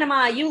in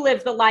Panama, you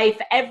live the life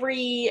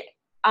every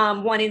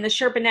one in the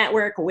Sherpa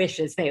network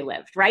wishes they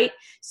lived, right?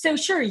 So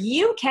sure,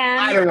 you can.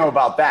 I don't know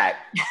about that.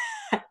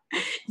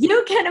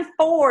 You can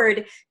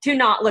afford to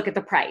not look at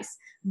the price.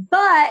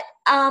 But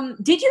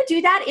did you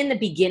do that in the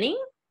beginning?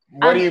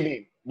 What do you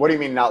mean? What do you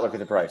mean not look at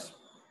the price?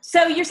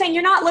 So you're saying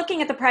you're not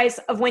looking at the price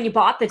of when you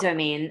bought the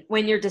domain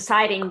when you're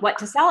deciding what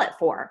to sell it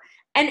for.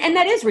 And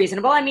that is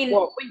reasonable. I mean,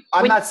 well,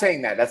 I'm not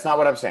saying that. That's not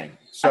what I'm saying.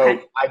 So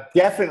okay. I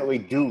definitely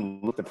do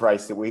look at the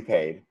price that we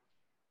paid,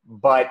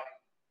 but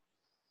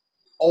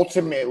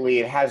ultimately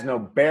it has no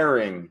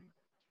bearing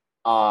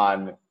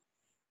on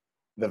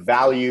the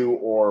value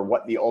or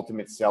what the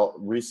ultimate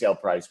resale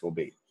price will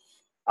be.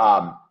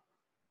 A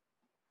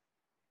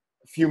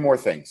few more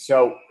things.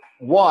 So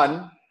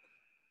one,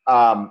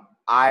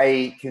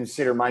 I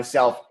consider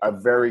myself a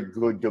very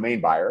good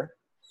domain buyer.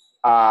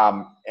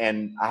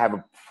 And I have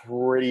a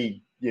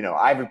pretty,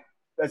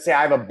 let's say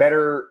I have a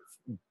better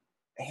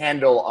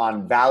handle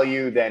on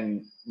value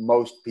than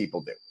most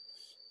people do.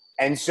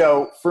 And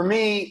so for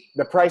me,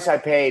 the price I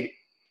paid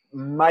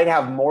might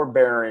have more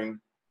bearing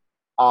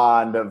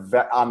on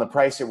the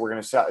price that we're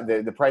going to sell,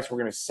 the price we're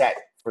going to set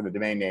for the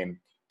domain name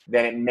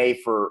than it may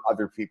for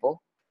other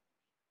people.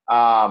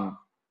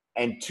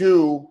 And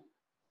two,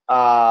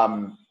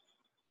 I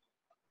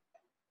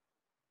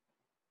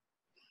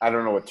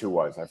don't know what two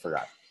was. I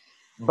forgot.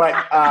 But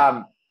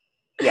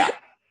yeah.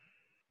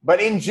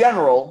 But in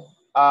general,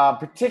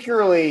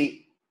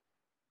 particularly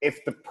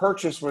if the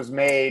purchase was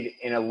made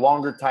in a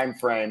longer time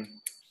frame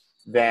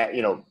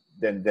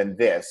than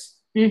this,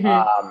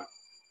 what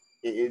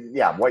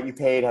you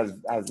paid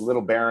has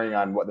little bearing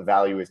on what the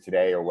value is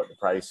today or what the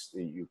price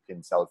that you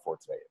can sell it for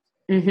today is.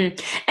 Mm-hmm.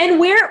 And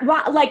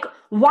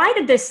why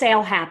did this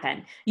sale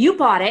happen? You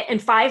bought it,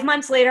 and 5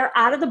 months later,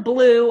 out of the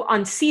blue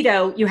on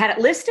Sedo, you had it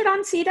listed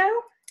on Sedo?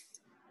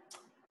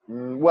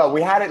 Well,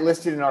 we had it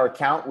listed in our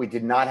account. We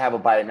did not have a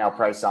buy it now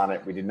price on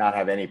it. We did not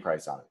have any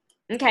price on it.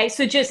 Okay,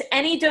 so just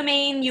any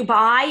domain you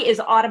buy is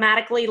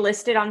automatically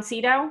listed on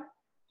Sedo?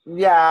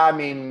 Yeah, I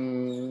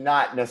mean,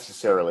 not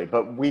necessarily,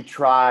 but I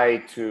try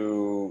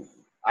to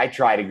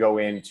go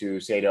into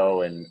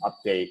Sedo and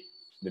update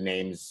the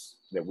names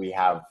that we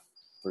have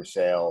for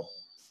sale,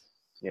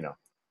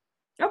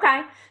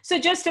 Okay, so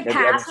just to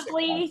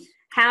passively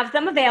have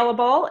them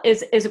available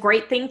is a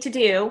great thing to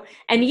do.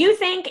 And you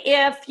think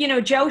if,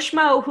 Joe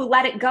Schmo, who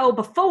let it go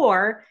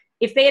before,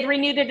 if they had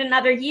renewed it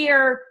another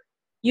year,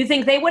 you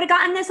think they would have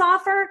gotten this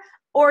offer?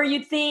 Or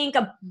you think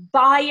a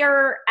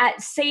buyer at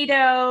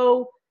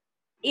Sedo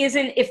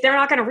if they're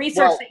not going to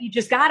research that you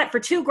just got it for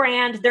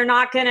 $2,000, they're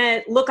not going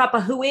to look up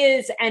a who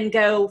is and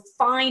go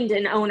find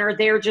an owner.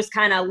 They're just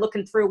kind of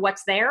looking through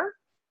what's there.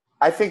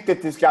 I think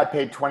that this guy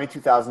paid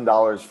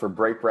 $22,000 for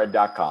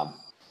breakbread.com.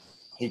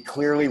 He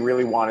clearly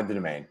really wanted the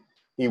domain.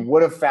 He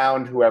would have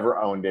found whoever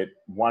owned it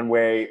one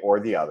way or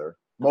the other,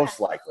 most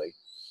likely.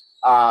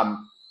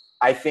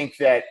 I think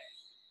that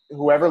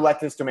whoever let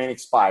this domain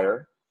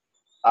expire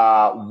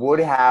would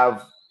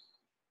have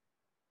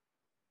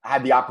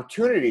had the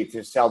opportunity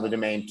to sell the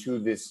domain to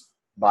this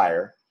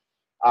buyer,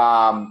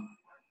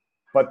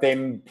 but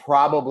they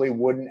probably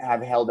wouldn't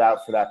have held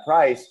out for that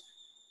price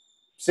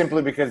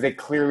simply because they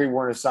clearly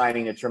weren't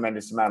assigning a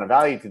tremendous amount of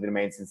value to the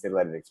domain since they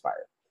let it expire.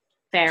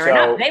 Fair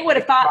enough. They would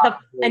have thought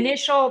the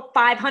initial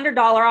 $500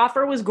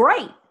 offer was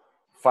great.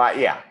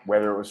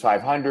 Whether it was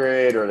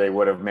 500 or they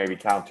would have maybe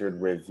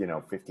countered with,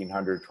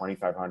 1,500,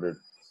 2,500,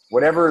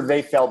 whatever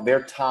they felt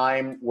their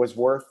time was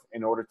worth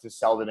in order to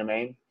sell the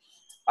domain.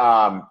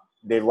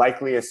 They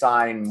likely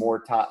assign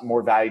more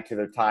value to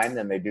their time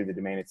than they do the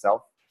domain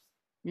itself.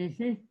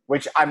 Mm-hmm.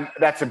 Which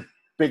that's a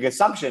big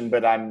assumption,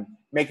 but I'm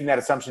making that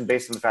assumption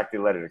based on the fact they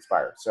let it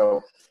expire.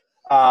 So,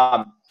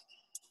 but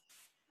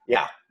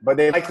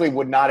they likely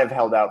would not have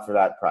held out for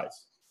that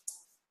price.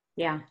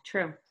 Yeah,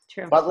 true.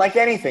 But like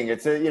anything,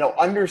 it's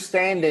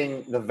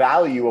understanding the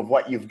value of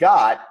what you've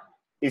got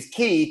is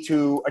key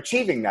to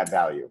achieving that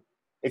value.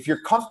 If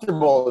you're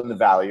comfortable in the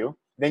value,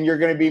 then you're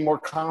going to be more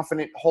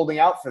confident holding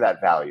out for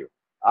that value.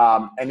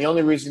 And the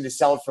only reason to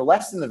sell it for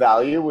less than the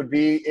value would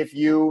be if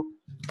you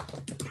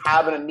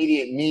have an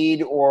immediate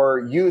need or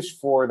use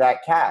for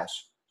that cash.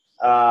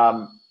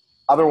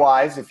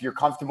 Otherwise, if you're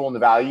comfortable in the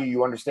value,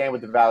 you understand what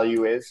the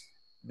value is,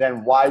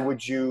 then why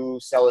would you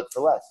sell it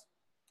for less?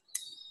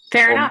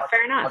 Fair enough.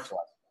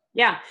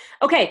 Yeah.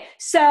 Okay.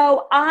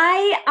 So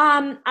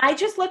I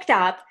just looked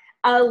up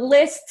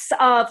lists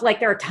of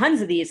there are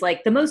tons of these,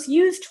 the most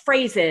used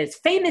phrases,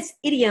 famous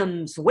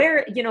idioms,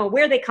 where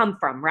they come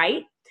from,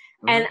 right?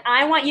 Mm-hmm. And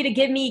I want you to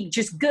give me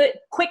just good,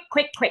 quick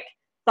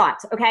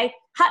thoughts. Okay.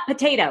 Hot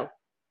potato.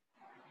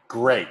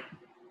 Great.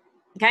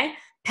 Okay.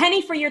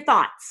 Penny for your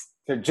thoughts.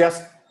 So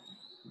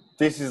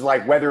this is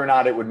whether or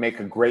not it would make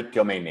a great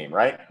domain name,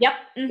 right? Yep.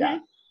 Mm-hmm. Yeah.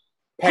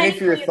 Penny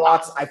for your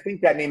thoughts. I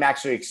think that name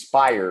actually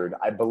expired.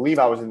 I believe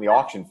I was in the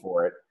auction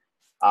for it.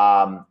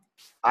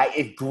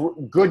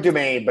 Good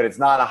domain, but it's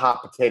not a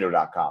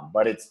hotpotato.com,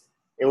 but it's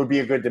it would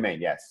be a good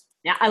domain. Yes.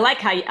 Yeah, I like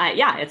how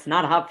yeah, it's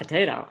not a hot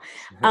potato.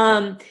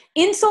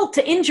 Insult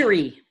to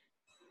injury.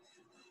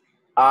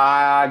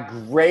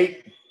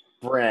 Great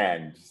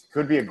brand.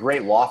 Could be a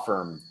great law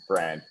firm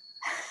brand.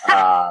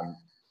 Yeah,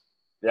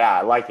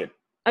 I like it.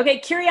 Okay,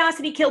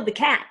 curiosity killed the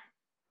cat.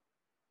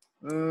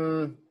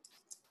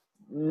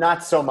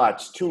 Not so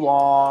much. Too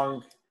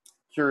long.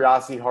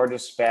 Curiosity hard to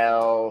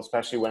spell,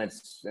 especially when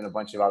it's in a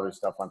bunch of other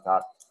stuff on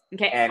top.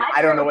 Okay, And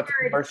I don't know what the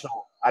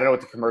commercial. I don't know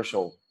what the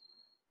commercial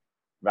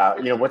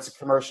about. What's the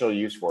commercial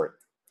used for it?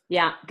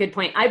 Yeah, good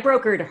point. I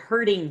brokered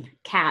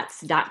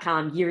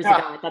herdingcats.com years ago.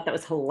 I thought that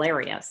was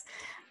hilarious.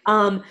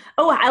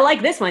 I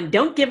like this one.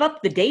 Don't give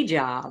up the day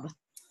job.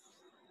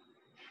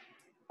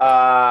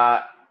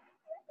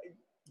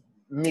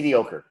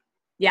 Mediocre.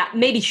 Yeah,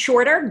 maybe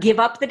shorter. Give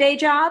up the day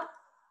job.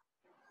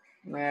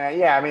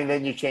 Yeah, I mean,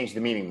 then you change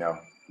the meaning, though.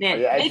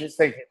 Yeah, I just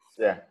think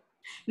it's,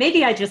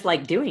 Maybe I just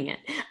like doing it.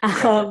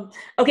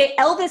 Okay,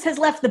 Elvis has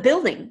left the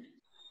building.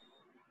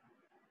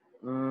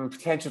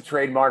 Potential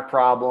trademark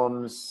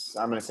problems.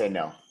 I'm going to say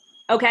no.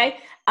 Okay.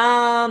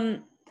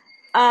 Under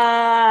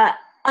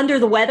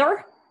the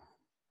weather.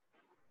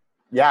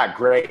 Yeah,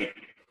 great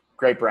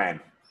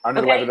brand.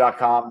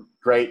 Undertheweather.com.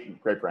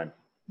 Great brand.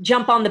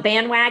 Jump on the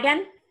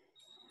bandwagon.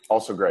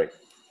 Also great.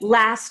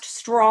 Last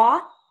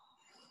straw.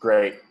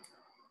 Great.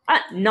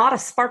 Not a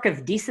spark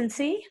of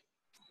decency.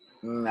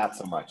 Not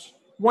so much.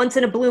 Once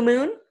in a blue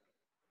moon.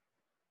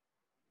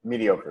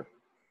 Mediocre.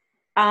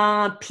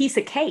 Piece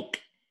of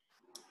cake.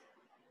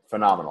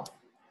 Phenomenal.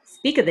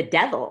 Speak of the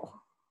devil.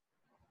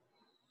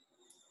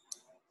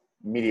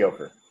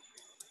 Mediocre.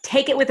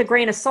 Take it with a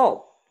grain of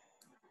salt.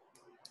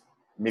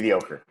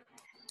 Mediocre.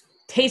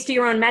 Taste of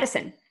your own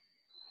medicine.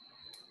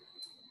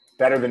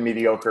 Better than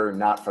mediocre,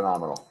 not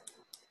phenomenal.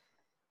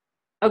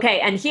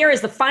 Okay, and here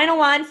is the final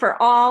one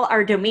for all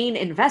our domain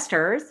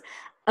investors.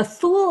 A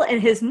fool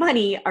and his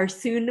money are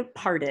soon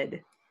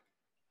parted.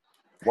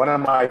 One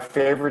of my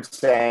favorite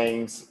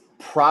sayings,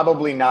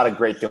 probably not a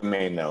great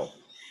domain though.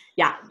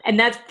 Yeah, and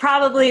that's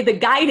probably the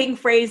guiding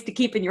phrase to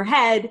keep in your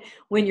head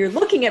when you're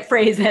looking at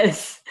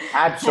phrases.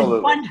 Absolutely.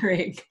 And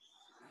wondering.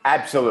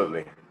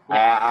 Absolutely.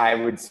 I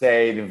would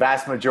say the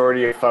vast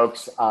majority of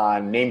folks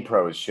on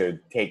NamePros should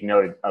take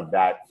note of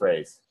that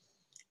phrase.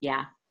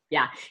 Yeah.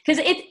 Because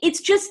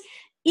it's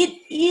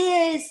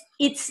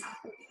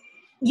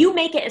you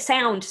make it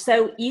sound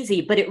so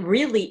easy, but it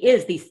really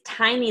is these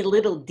tiny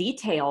little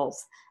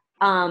details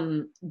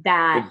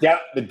that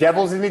the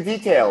devil's in the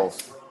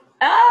details.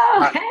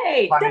 Oh,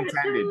 hey! Pun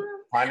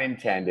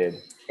intended.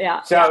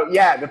 Yeah. So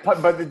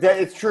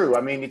it's true.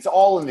 I mean, it's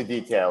all in the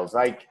details.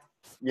 Like,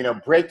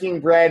 breaking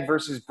bread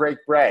versus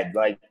break bread.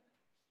 Like,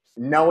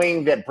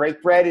 knowing that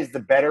break bread is the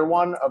better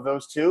one of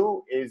those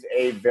two is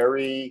a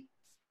very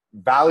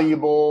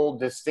valuable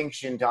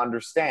distinction to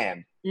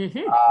understand.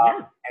 Mm-hmm.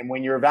 And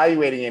when you're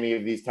evaluating any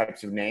of these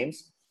types of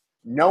names,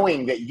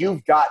 knowing that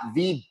you've got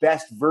the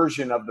best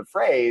version of the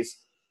phrase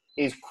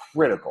is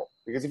critical.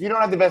 Because if you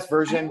don't have the best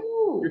version,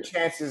 your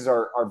chances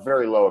are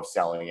very low of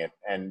selling it.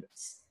 And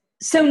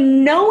so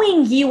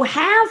knowing you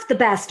have the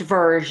best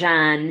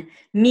version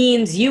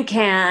means you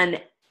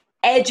can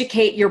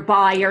educate your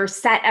buyer,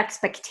 set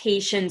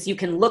expectations. You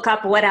can look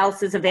up what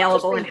else is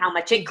available and how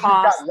much it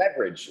costs. You've got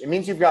leverage. It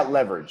means you've got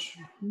leverage,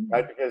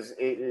 right? Because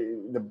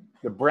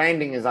the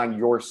branding is on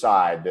your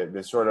side.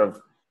 The sort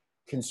of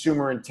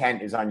consumer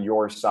intent is on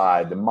your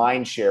side. The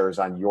mind share is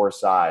on your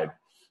side.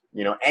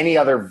 Any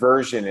other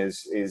version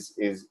is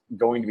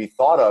going to be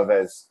thought of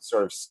as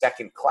sort of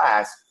second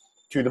class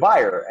to the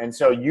buyer. And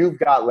so you've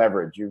got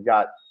leverage. You've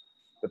got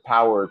the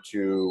power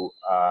to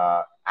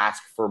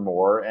ask for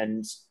more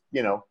and,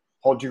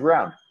 hold your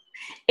ground.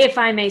 If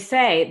I may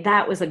say,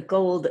 that was a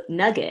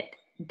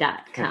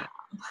goldnugget.com.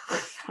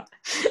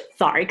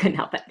 Sorry, couldn't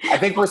help it. I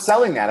think we're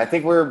selling that. I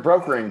think we're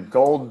brokering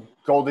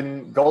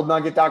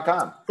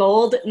goldnugget.com.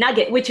 Gold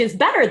Nugget, which is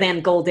better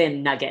than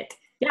Golden Nugget.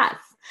 Yes.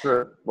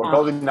 Sure. Well,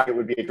 Golden Nugget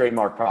would be a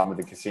trademark problem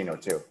with the casino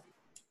too.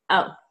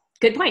 Oh,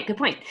 good point.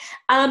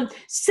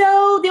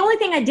 So the only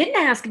thing I didn't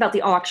ask about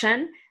the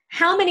auction,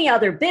 how many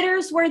other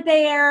bidders were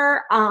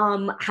there?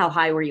 How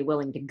high were you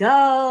willing to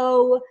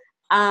go?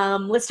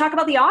 Let's talk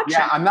about the auction.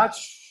 Yeah, I'm not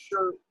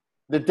sure.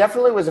 There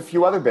definitely was a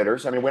few other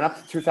bidders. I mean, it went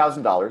up to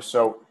 $2,000.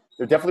 So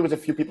there definitely was a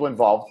few people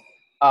involved.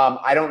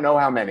 I don't know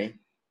how many.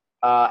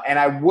 And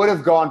I would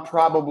have gone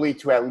probably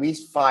to at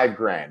least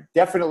 $5,000.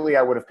 Definitely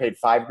I would have paid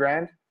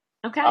 $5,000.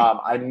 Okay.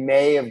 I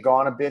may have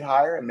gone a bit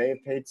higher. I may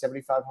have paid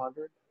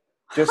 $7,500.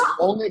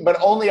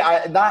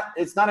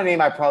 It's not a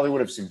name I probably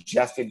would have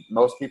suggested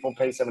most people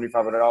pay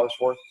 $7,500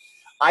 for.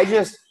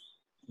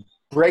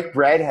 Break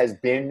bread has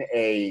been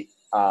a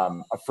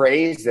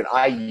phrase that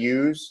I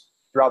use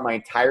throughout my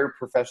entire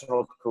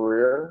professional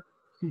career.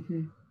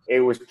 Mm-hmm.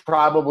 It was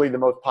probably the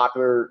most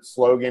popular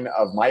slogan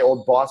of my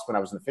old boss when I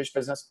was in the fish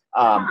business.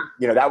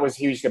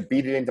 He used to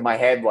beat it into my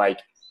head like,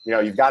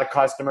 you've got a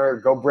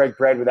customer, go break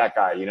bread with that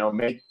guy,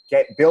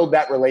 build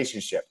that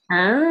relationship.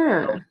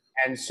 Ah.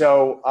 And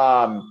so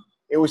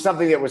it was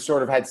something that was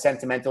sort of had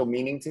sentimental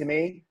meaning to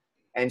me.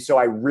 And so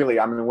I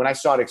mean, when I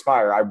saw it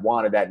expire, I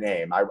wanted that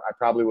name. I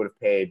probably would have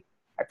paid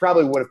up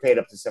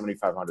to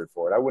 $7,500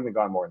 for it. I wouldn't have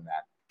gone more than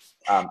that.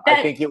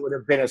 I think it would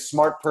have been a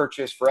smart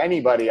purchase for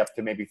anybody up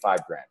to maybe $5,000.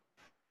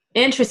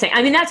 Interesting.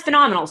 I mean, that's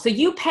phenomenal. So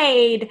you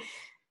paid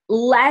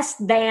less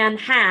than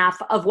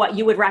half of what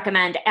you would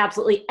recommend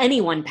absolutely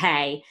anyone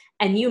pay,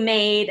 and you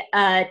made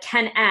a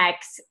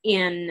 10x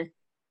in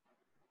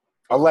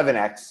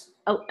 11x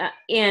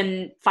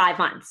in 5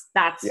 months.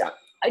 That's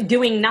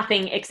doing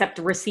nothing except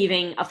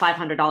receiving a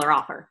 $500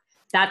 offer.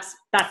 That's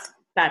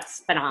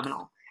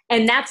phenomenal.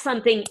 And that's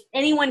something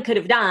anyone could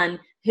have done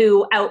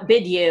who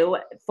outbid you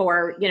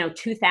for,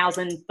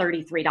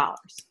 $2,033.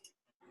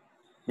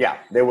 Yeah,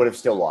 they would have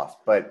still lost,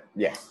 but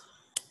yes.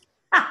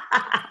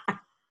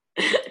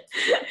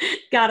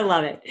 Gotta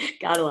love it.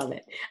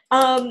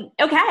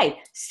 Okay.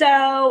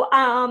 So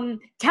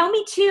tell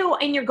me too,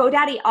 in your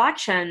GoDaddy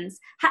auctions,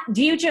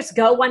 do you just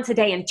go once a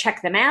day and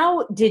check them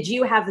out? Did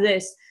you have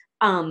this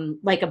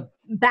like a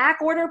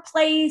back order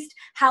placed?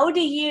 How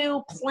do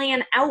you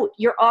plan out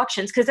your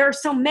auctions? Because there are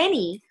so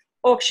many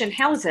auction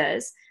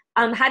houses.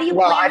 How do you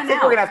plan them out? I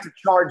think we're gonna have to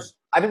charge.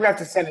 I think we have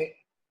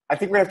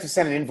to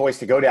send an invoice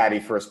to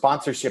GoDaddy for a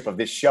sponsorship of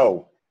this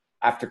show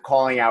after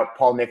calling out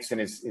Paul Nixon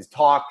his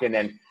talk, and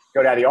then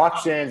GoDaddy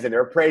auctions and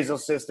their appraisal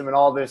system and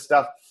all this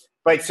stuff.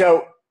 But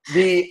so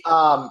the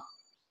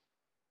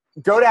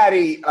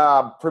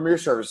GoDaddy Premier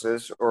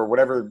Services, or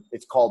whatever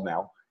it's called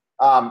now,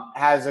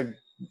 has a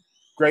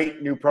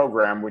great new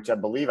program, which I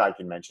believe I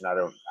can mention. I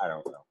don't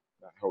know.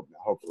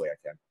 Hopefully I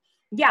can.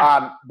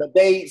 Yeah. But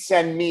they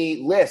send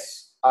me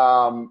lists,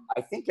 I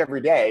think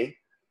every day,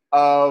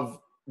 of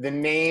the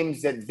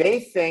names that they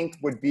think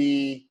would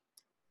be,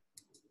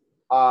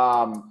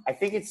 I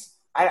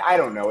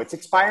don't know. It's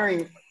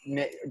expiring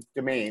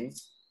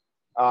domains,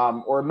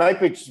 or it might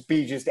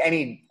be just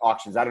any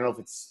auctions. I don't know if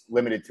it's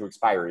limited to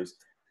expiries,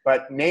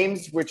 but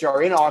names which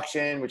are in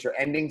auction, which are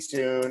ending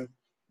soon,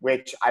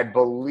 which I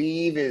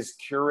believe is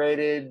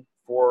curated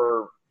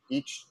for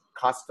each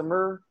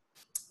customer,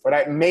 but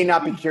it may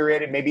not be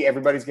curated. Maybe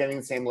everybody's getting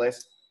the same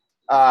list.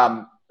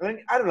 I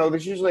don't know.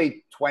 There's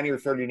usually 20 or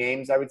 30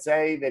 names, I would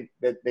say,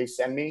 that they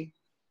send me,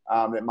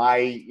 that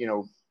my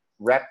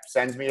rep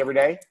sends me every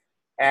day.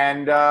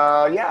 And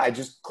I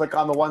just click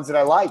on the ones that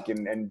I like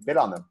and bid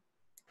on them.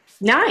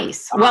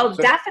 Nice. Well,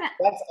 so definitely.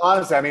 That's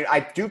honestly, I mean, I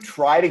do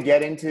try to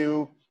get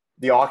into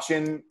the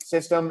auction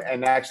system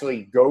and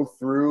actually go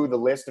through the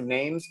list of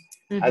names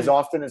as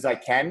often as I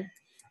can.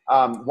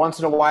 Once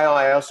in a while,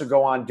 I also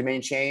go on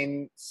Domain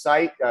Chain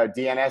site,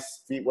 DNS.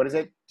 What is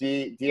it?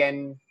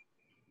 DN.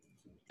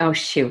 Oh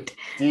shoot.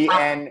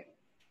 DN.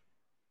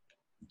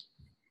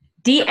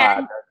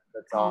 DN.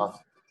 That's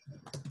off.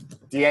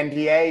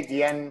 DNDA.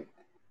 DN.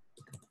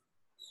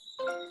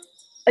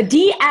 A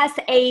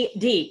DSAD,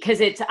 because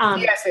it's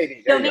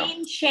DSAD,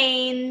 Domain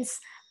Chains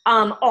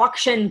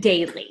Auction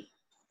Daily.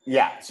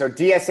 Yeah, so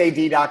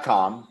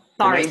DSAD.com,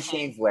 Domain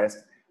Chains list.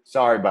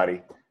 Sorry,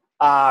 buddy.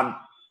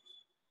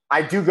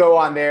 I do go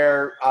on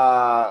there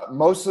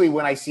mostly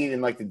when I see it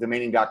in like the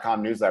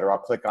domaining.com newsletter. I'll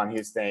click on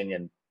his thing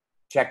and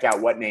check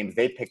out what names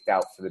they picked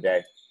out for the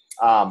day.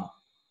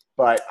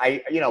 But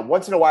I,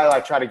 once in a while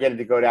I try to get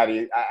into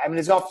GoDaddy. I mean,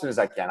 as often as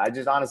I can. I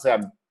just honestly,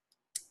 I'm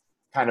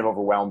kind of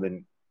overwhelmed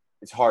and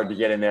it's hard to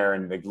get in there.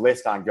 And the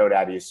list on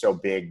GoDaddy is so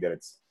big that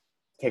it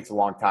takes a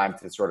long time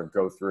to sort of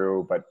go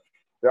through. But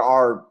there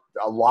are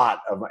a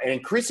lot of, and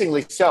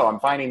increasingly so, I'm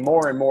finding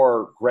more and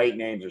more great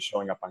names are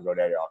showing up on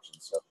GoDaddy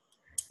auctions. So.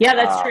 Yeah,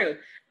 that's true.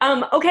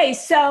 Okay,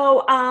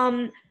 so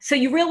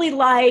you really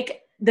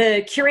like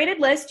the curated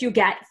list you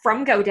get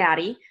from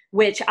GoDaddy,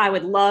 which I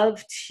would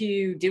love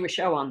to do a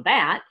show on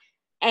that.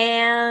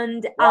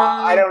 And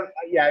I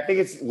think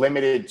it's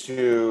limited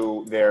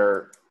to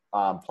their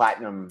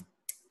platinum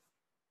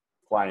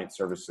client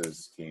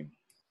services team.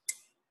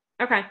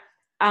 Okay.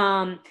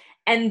 And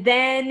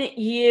then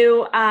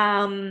you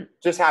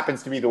just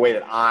happens to be the way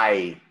that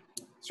I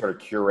sort of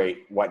curate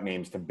what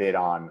names to bid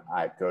on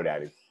at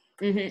GoDaddy.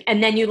 Mm-hmm.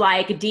 And then you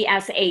like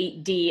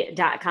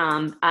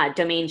DSAD.com,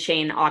 Domain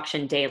Chain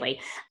Auction Daily.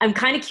 I'm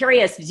kind of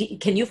curious,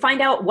 can you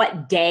find out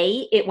what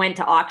day it went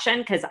to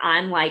auction? Because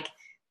I'm like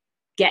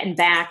getting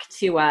back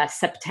to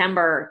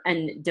September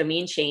and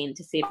Domain Chain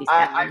to see if he's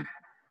got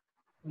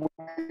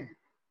one.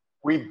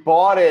 We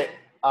bought it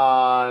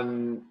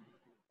on,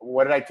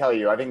 what did I tell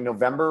you? I think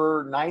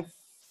November 9th?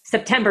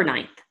 September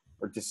 9th.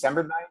 Or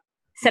December 9th?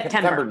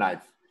 September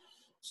 9th.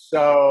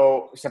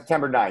 So,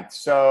 September 9th.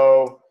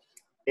 So,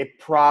 it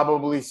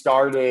probably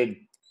started,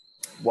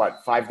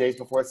 7 days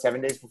before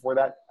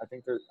that? I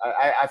think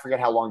I forget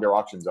how long their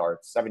auctions are.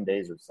 It's 7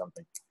 days or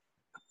something.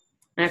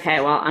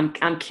 Okay, well,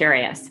 I'm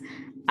curious.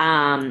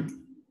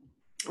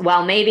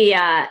 Well, maybe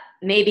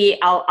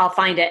I'll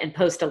find it and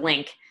post a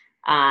link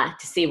to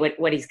see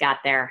what he's got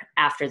there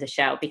after the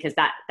show, because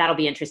that'll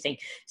be interesting.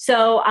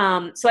 So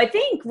I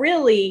think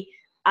really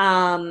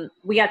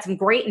we got some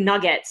great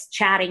nuggets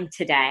chatting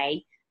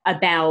today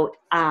about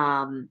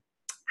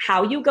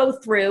how you go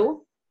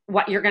through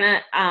what you're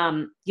gonna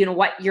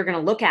what you're gonna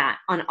look at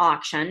on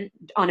auction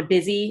on a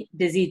busy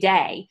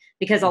day,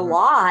 because a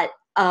lot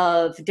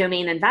of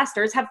domain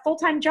investors have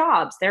full-time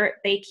jobs.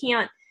 They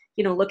can't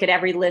look at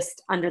every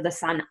list under the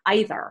sun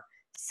either.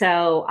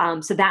 So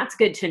so that's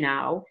good to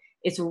know.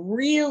 It's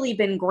really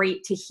been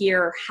great to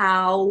hear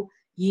how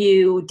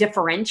you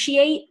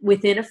differentiate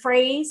within a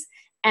phrase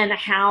and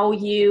how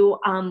you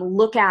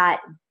look at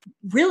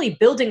really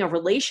building a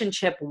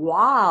relationship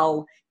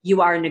while you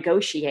are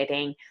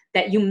negotiating,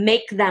 that you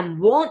make them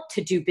want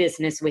to do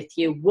business with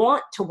you,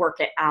 want to work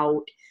it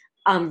out,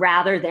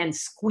 rather than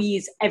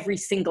squeeze every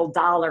single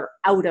dollar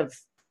out of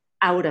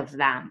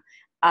them.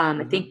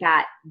 I think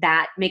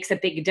that makes a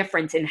big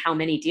difference in how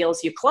many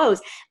deals you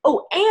close.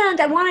 Oh, and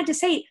I wanted to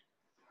say,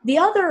 the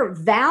other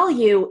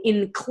value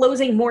in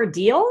closing more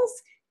deals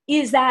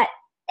is that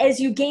as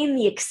you gain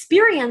the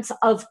experience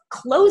of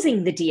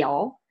closing the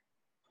deal,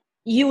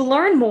 you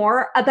learn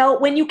more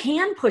about when you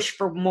can push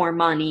for more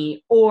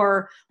money,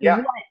 or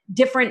what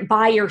different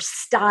buyer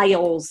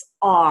styles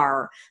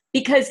are.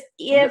 Because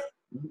if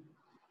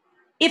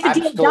a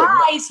deal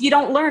dies, you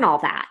don't learn all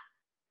that.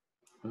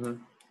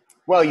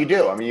 Well, you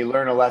do. I mean, you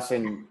learn a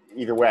lesson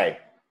either way.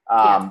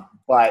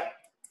 But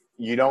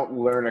you don't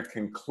learn a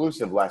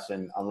conclusive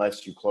lesson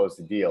unless you close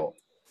the deal.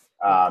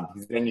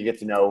 Because then you get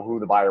to know who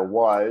the buyer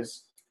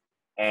was,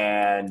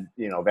 and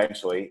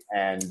eventually,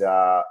 and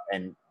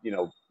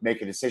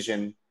make a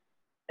decision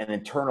and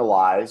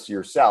internalize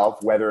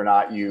yourself whether or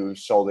not you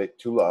sold it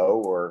too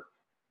low,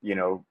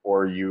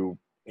 or you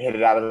hit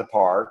it out of the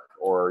park,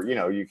 or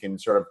you can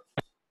sort of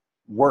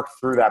work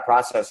through that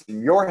process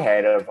in your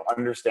head of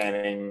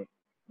understanding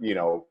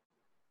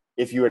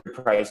if you had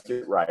priced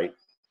it right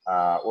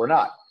or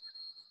not,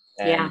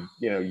 and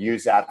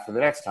use that for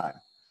the next time.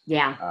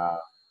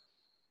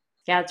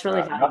 It's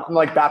really valuable. Nothing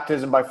like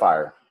baptism by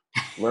fire.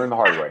 Learn the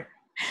hard way.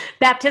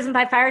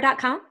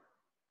 Baptismbyfire.com.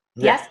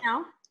 Yes,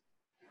 no?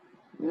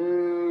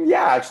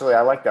 Yeah, actually,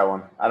 I like that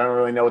one. I don't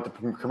really know what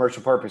the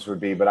commercial purpose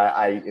would be, but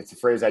it's a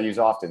phrase I use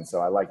often,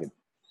 so I like it.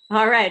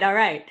 All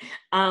right.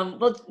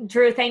 Well,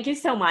 Drew, thank you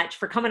so much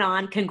for coming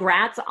on.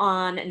 Congrats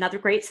on another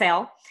great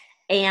sale.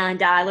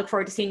 And I look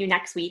forward to seeing you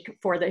next week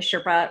for the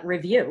Sherpa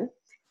review.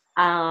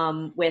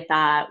 We'll do it with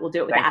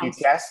Adam. Thank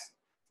you, Tess.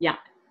 Yeah.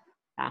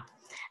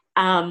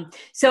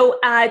 So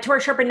to our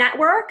Sherpa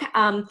Network,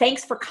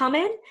 thanks for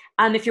coming.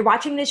 If you're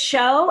watching this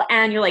show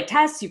and you're like,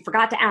 Tess, you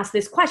forgot to ask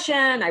this question,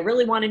 I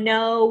really want to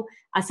know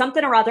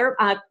something or other,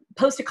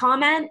 post a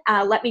comment,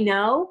 let me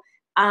know.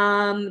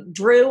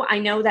 Drew, I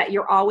know that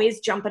you're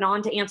always jumping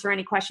on to answer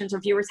any questions our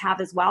viewers have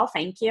as well.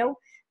 Thank you.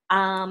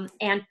 And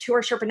to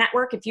our Sherpa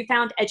Network, if you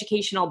found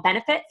educational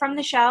benefit from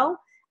the show,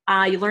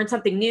 you learned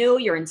something new,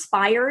 you're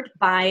inspired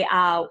by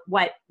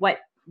what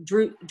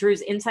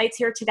Drew's insights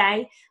here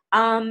today,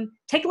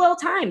 take a little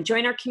time,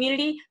 join our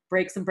community,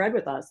 break some bread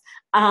with us,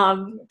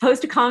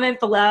 post a comment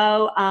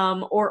below,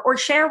 or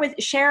share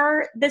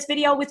this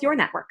video with your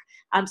network.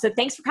 So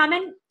thanks for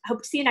coming.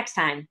 Hope to see you next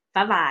time.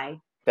 Bye-bye.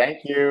 Thank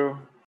you.